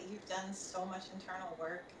tell that you've done so much internal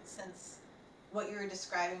work since what you were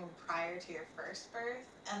describing prior to your first birth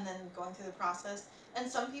and then going through the process. And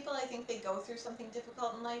some people, I think they go through something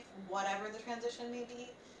difficult in life, whatever the transition may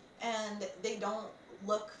be, and they don't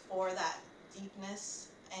look for that deepness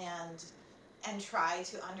and try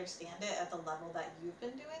to understand it at the level that you've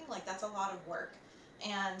been doing. Like, that's a lot of work.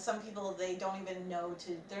 And some people, they don't even know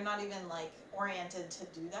they're not even like oriented to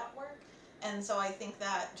do that work. And so I think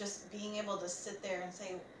that just being able to sit there and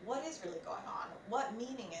say, what is really going on? What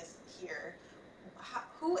meaning is here?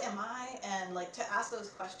 Who am I? And like to ask those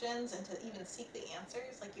questions and to even seek the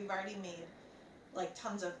answers, like you've already made like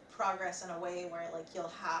tons of progress in a way where like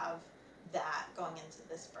you'll have that going into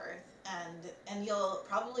this birth, and you'll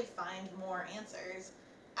probably find more answers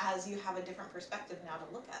as you have a different perspective now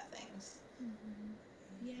to look at things.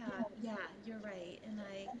 Yeah, you're right. And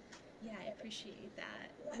I appreciate that.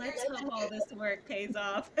 Let's You're, hope all this work pays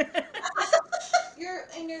off.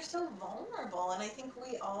 you're so vulnerable, and I think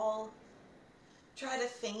we all try to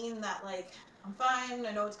feign that like I'm fine,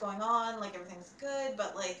 I know what's going on, like everything's good,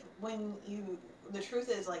 but like when the truth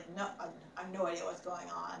is like no, I have no idea what's going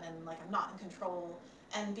on, and like I'm not in control.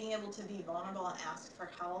 And being able to be vulnerable and ask for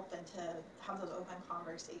help and to have those open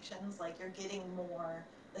conversations, like you're getting more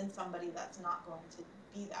than somebody that's not going to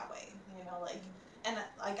be that way, like. And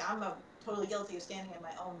like I'm totally guilty of standing in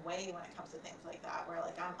my own way when it comes to things like that, where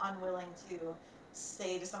like I'm unwilling to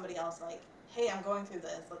say to somebody else like, hey, I'm going through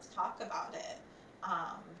this, let's talk about it.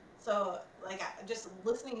 So like just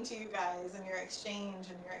listening to you guys and your exchange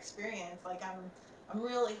and your experience, like I'm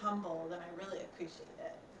really humbled and I really appreciate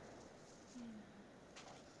it.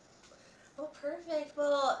 Well, perfect.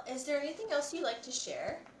 Well, is there anything else you'd like to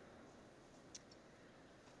share?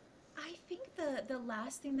 I think the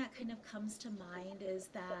last thing that kind of comes to mind is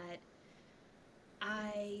that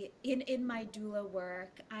in my doula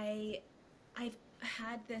work, I've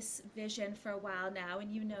had this vision for a while now,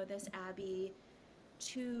 and you know this, Abby,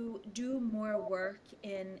 to do more work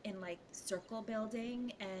in like circle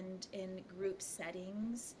building and in group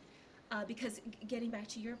settings, because getting back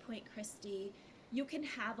to your point, Christy, you can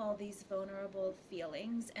have all these vulnerable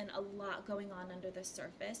feelings and a lot going on under the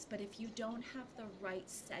surface, but if you don't have the right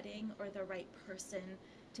setting or the right person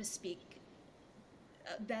to speak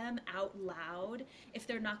them out loud, if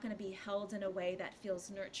they're not going to be held in a way that feels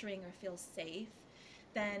nurturing or feels safe,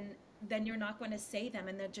 then you're not going to say them,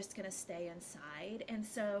 and they're just going to stay inside. And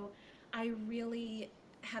so I really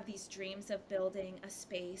have these dreams of building a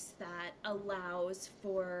space that allows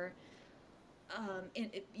for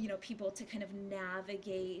people to kind of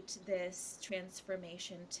navigate this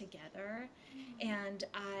transformation together. And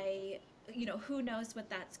who knows what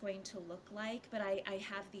that's going to look like, but I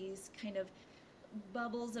have these kind of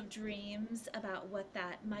bubbles of dreams about what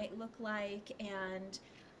that might look like. And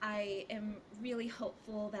I am really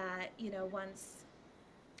hopeful that, once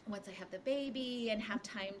I have the baby and have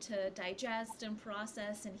time to digest and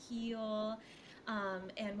process and heal,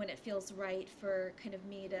 and when it feels right for kind of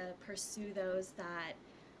me to pursue those, that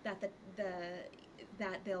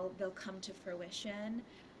they'll come to fruition.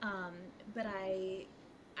 But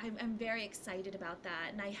I'm very excited about that,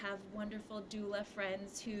 and I have wonderful doula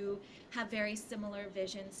friends who have very similar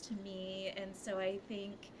visions to me, and so I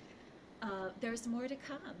think there's more to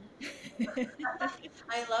come.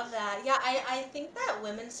 I love that. Yeah, I think that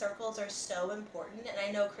women's circles are so important. And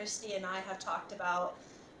I know Christy and I have talked about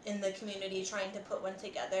in the community trying to put one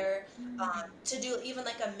together, to do even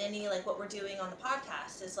like a mini, like what we're doing on the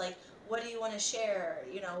podcast is like, what do you want to share?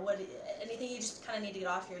 Anything you just kind of need to get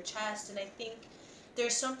off your chest. And I think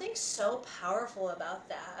there's something so powerful about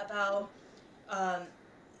that, about, um,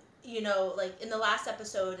 like in the last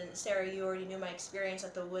episode, and Sarah, you already knew my experience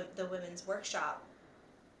at the women's workshop.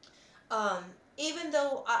 Um, Even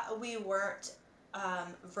though we weren't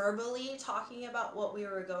verbally talking about what we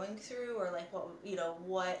were going through, or like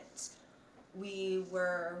what we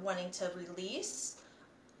were wanting to release,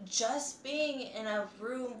 just being in a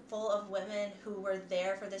room full of women who were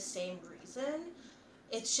there for the same reason,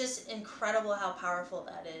 it's just incredible how powerful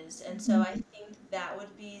that is. And so I think that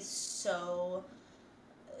would be so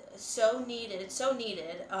needed. It's so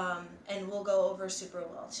needed, and will go over super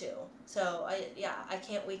well too. So I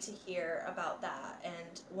can't wait to hear about that.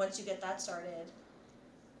 And once you get that started,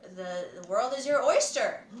 the world is your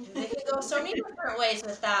oyster. They can go so many different ways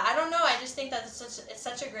with that. I don't know. I just think that it's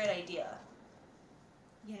such a great idea.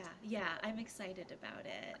 Yeah, I'm excited about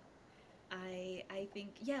it. I think,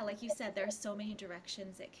 yeah, like you said, there are so many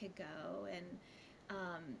directions it could go, and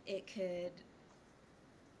it could,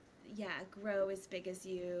 yeah, grow as big as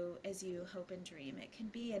you hope and dream it can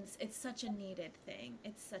be. And it's such a needed thing.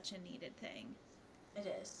 It's such a needed thing. It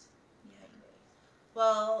is. Yeah.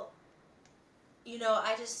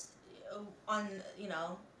 I just, on,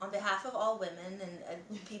 on behalf of all women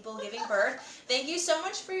and people giving birth, thank you so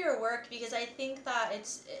much for your work, because I think that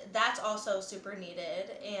that's also super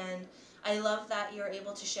needed. And I love that you're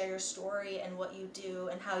able to share your story and what you do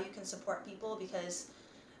and how you can support people, because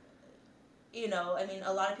a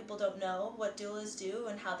lot of people don't know what doulas do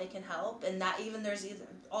and how they can help, and that there's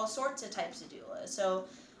all sorts of types of doulas. So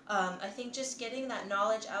I think just getting that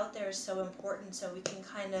knowledge out there is so important, so we can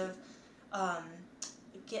kind of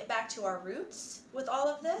get back to our roots with all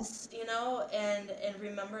of this, and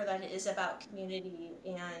remember that it is about community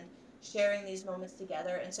and sharing these moments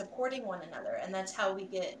together and supporting one another. And that's how we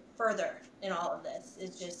get further in all of this,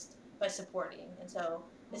 is just by supporting. And so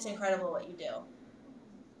it's incredible what you do.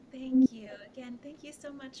 Thank you. Again, thank you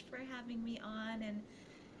so much for having me on, and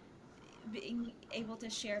being able to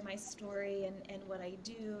share my story and what I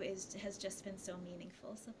do has just been so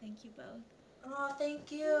meaningful. So thank you both. Oh,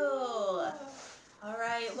 thank you. All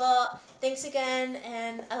right. Well, thanks again,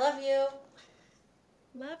 and I love you.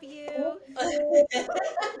 Love you.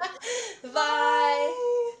 Bye.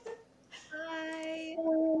 Bye.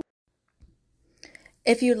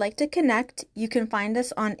 If you'd like to connect, you can find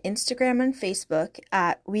us on Instagram and Facebook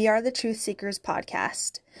at We Are the Truth Seekers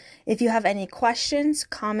Podcast. If you have any questions,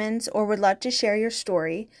 comments, or would love to share your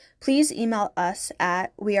story, please email us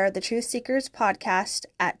at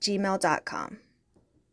wearethetruthseekerspodcast@gmail.com.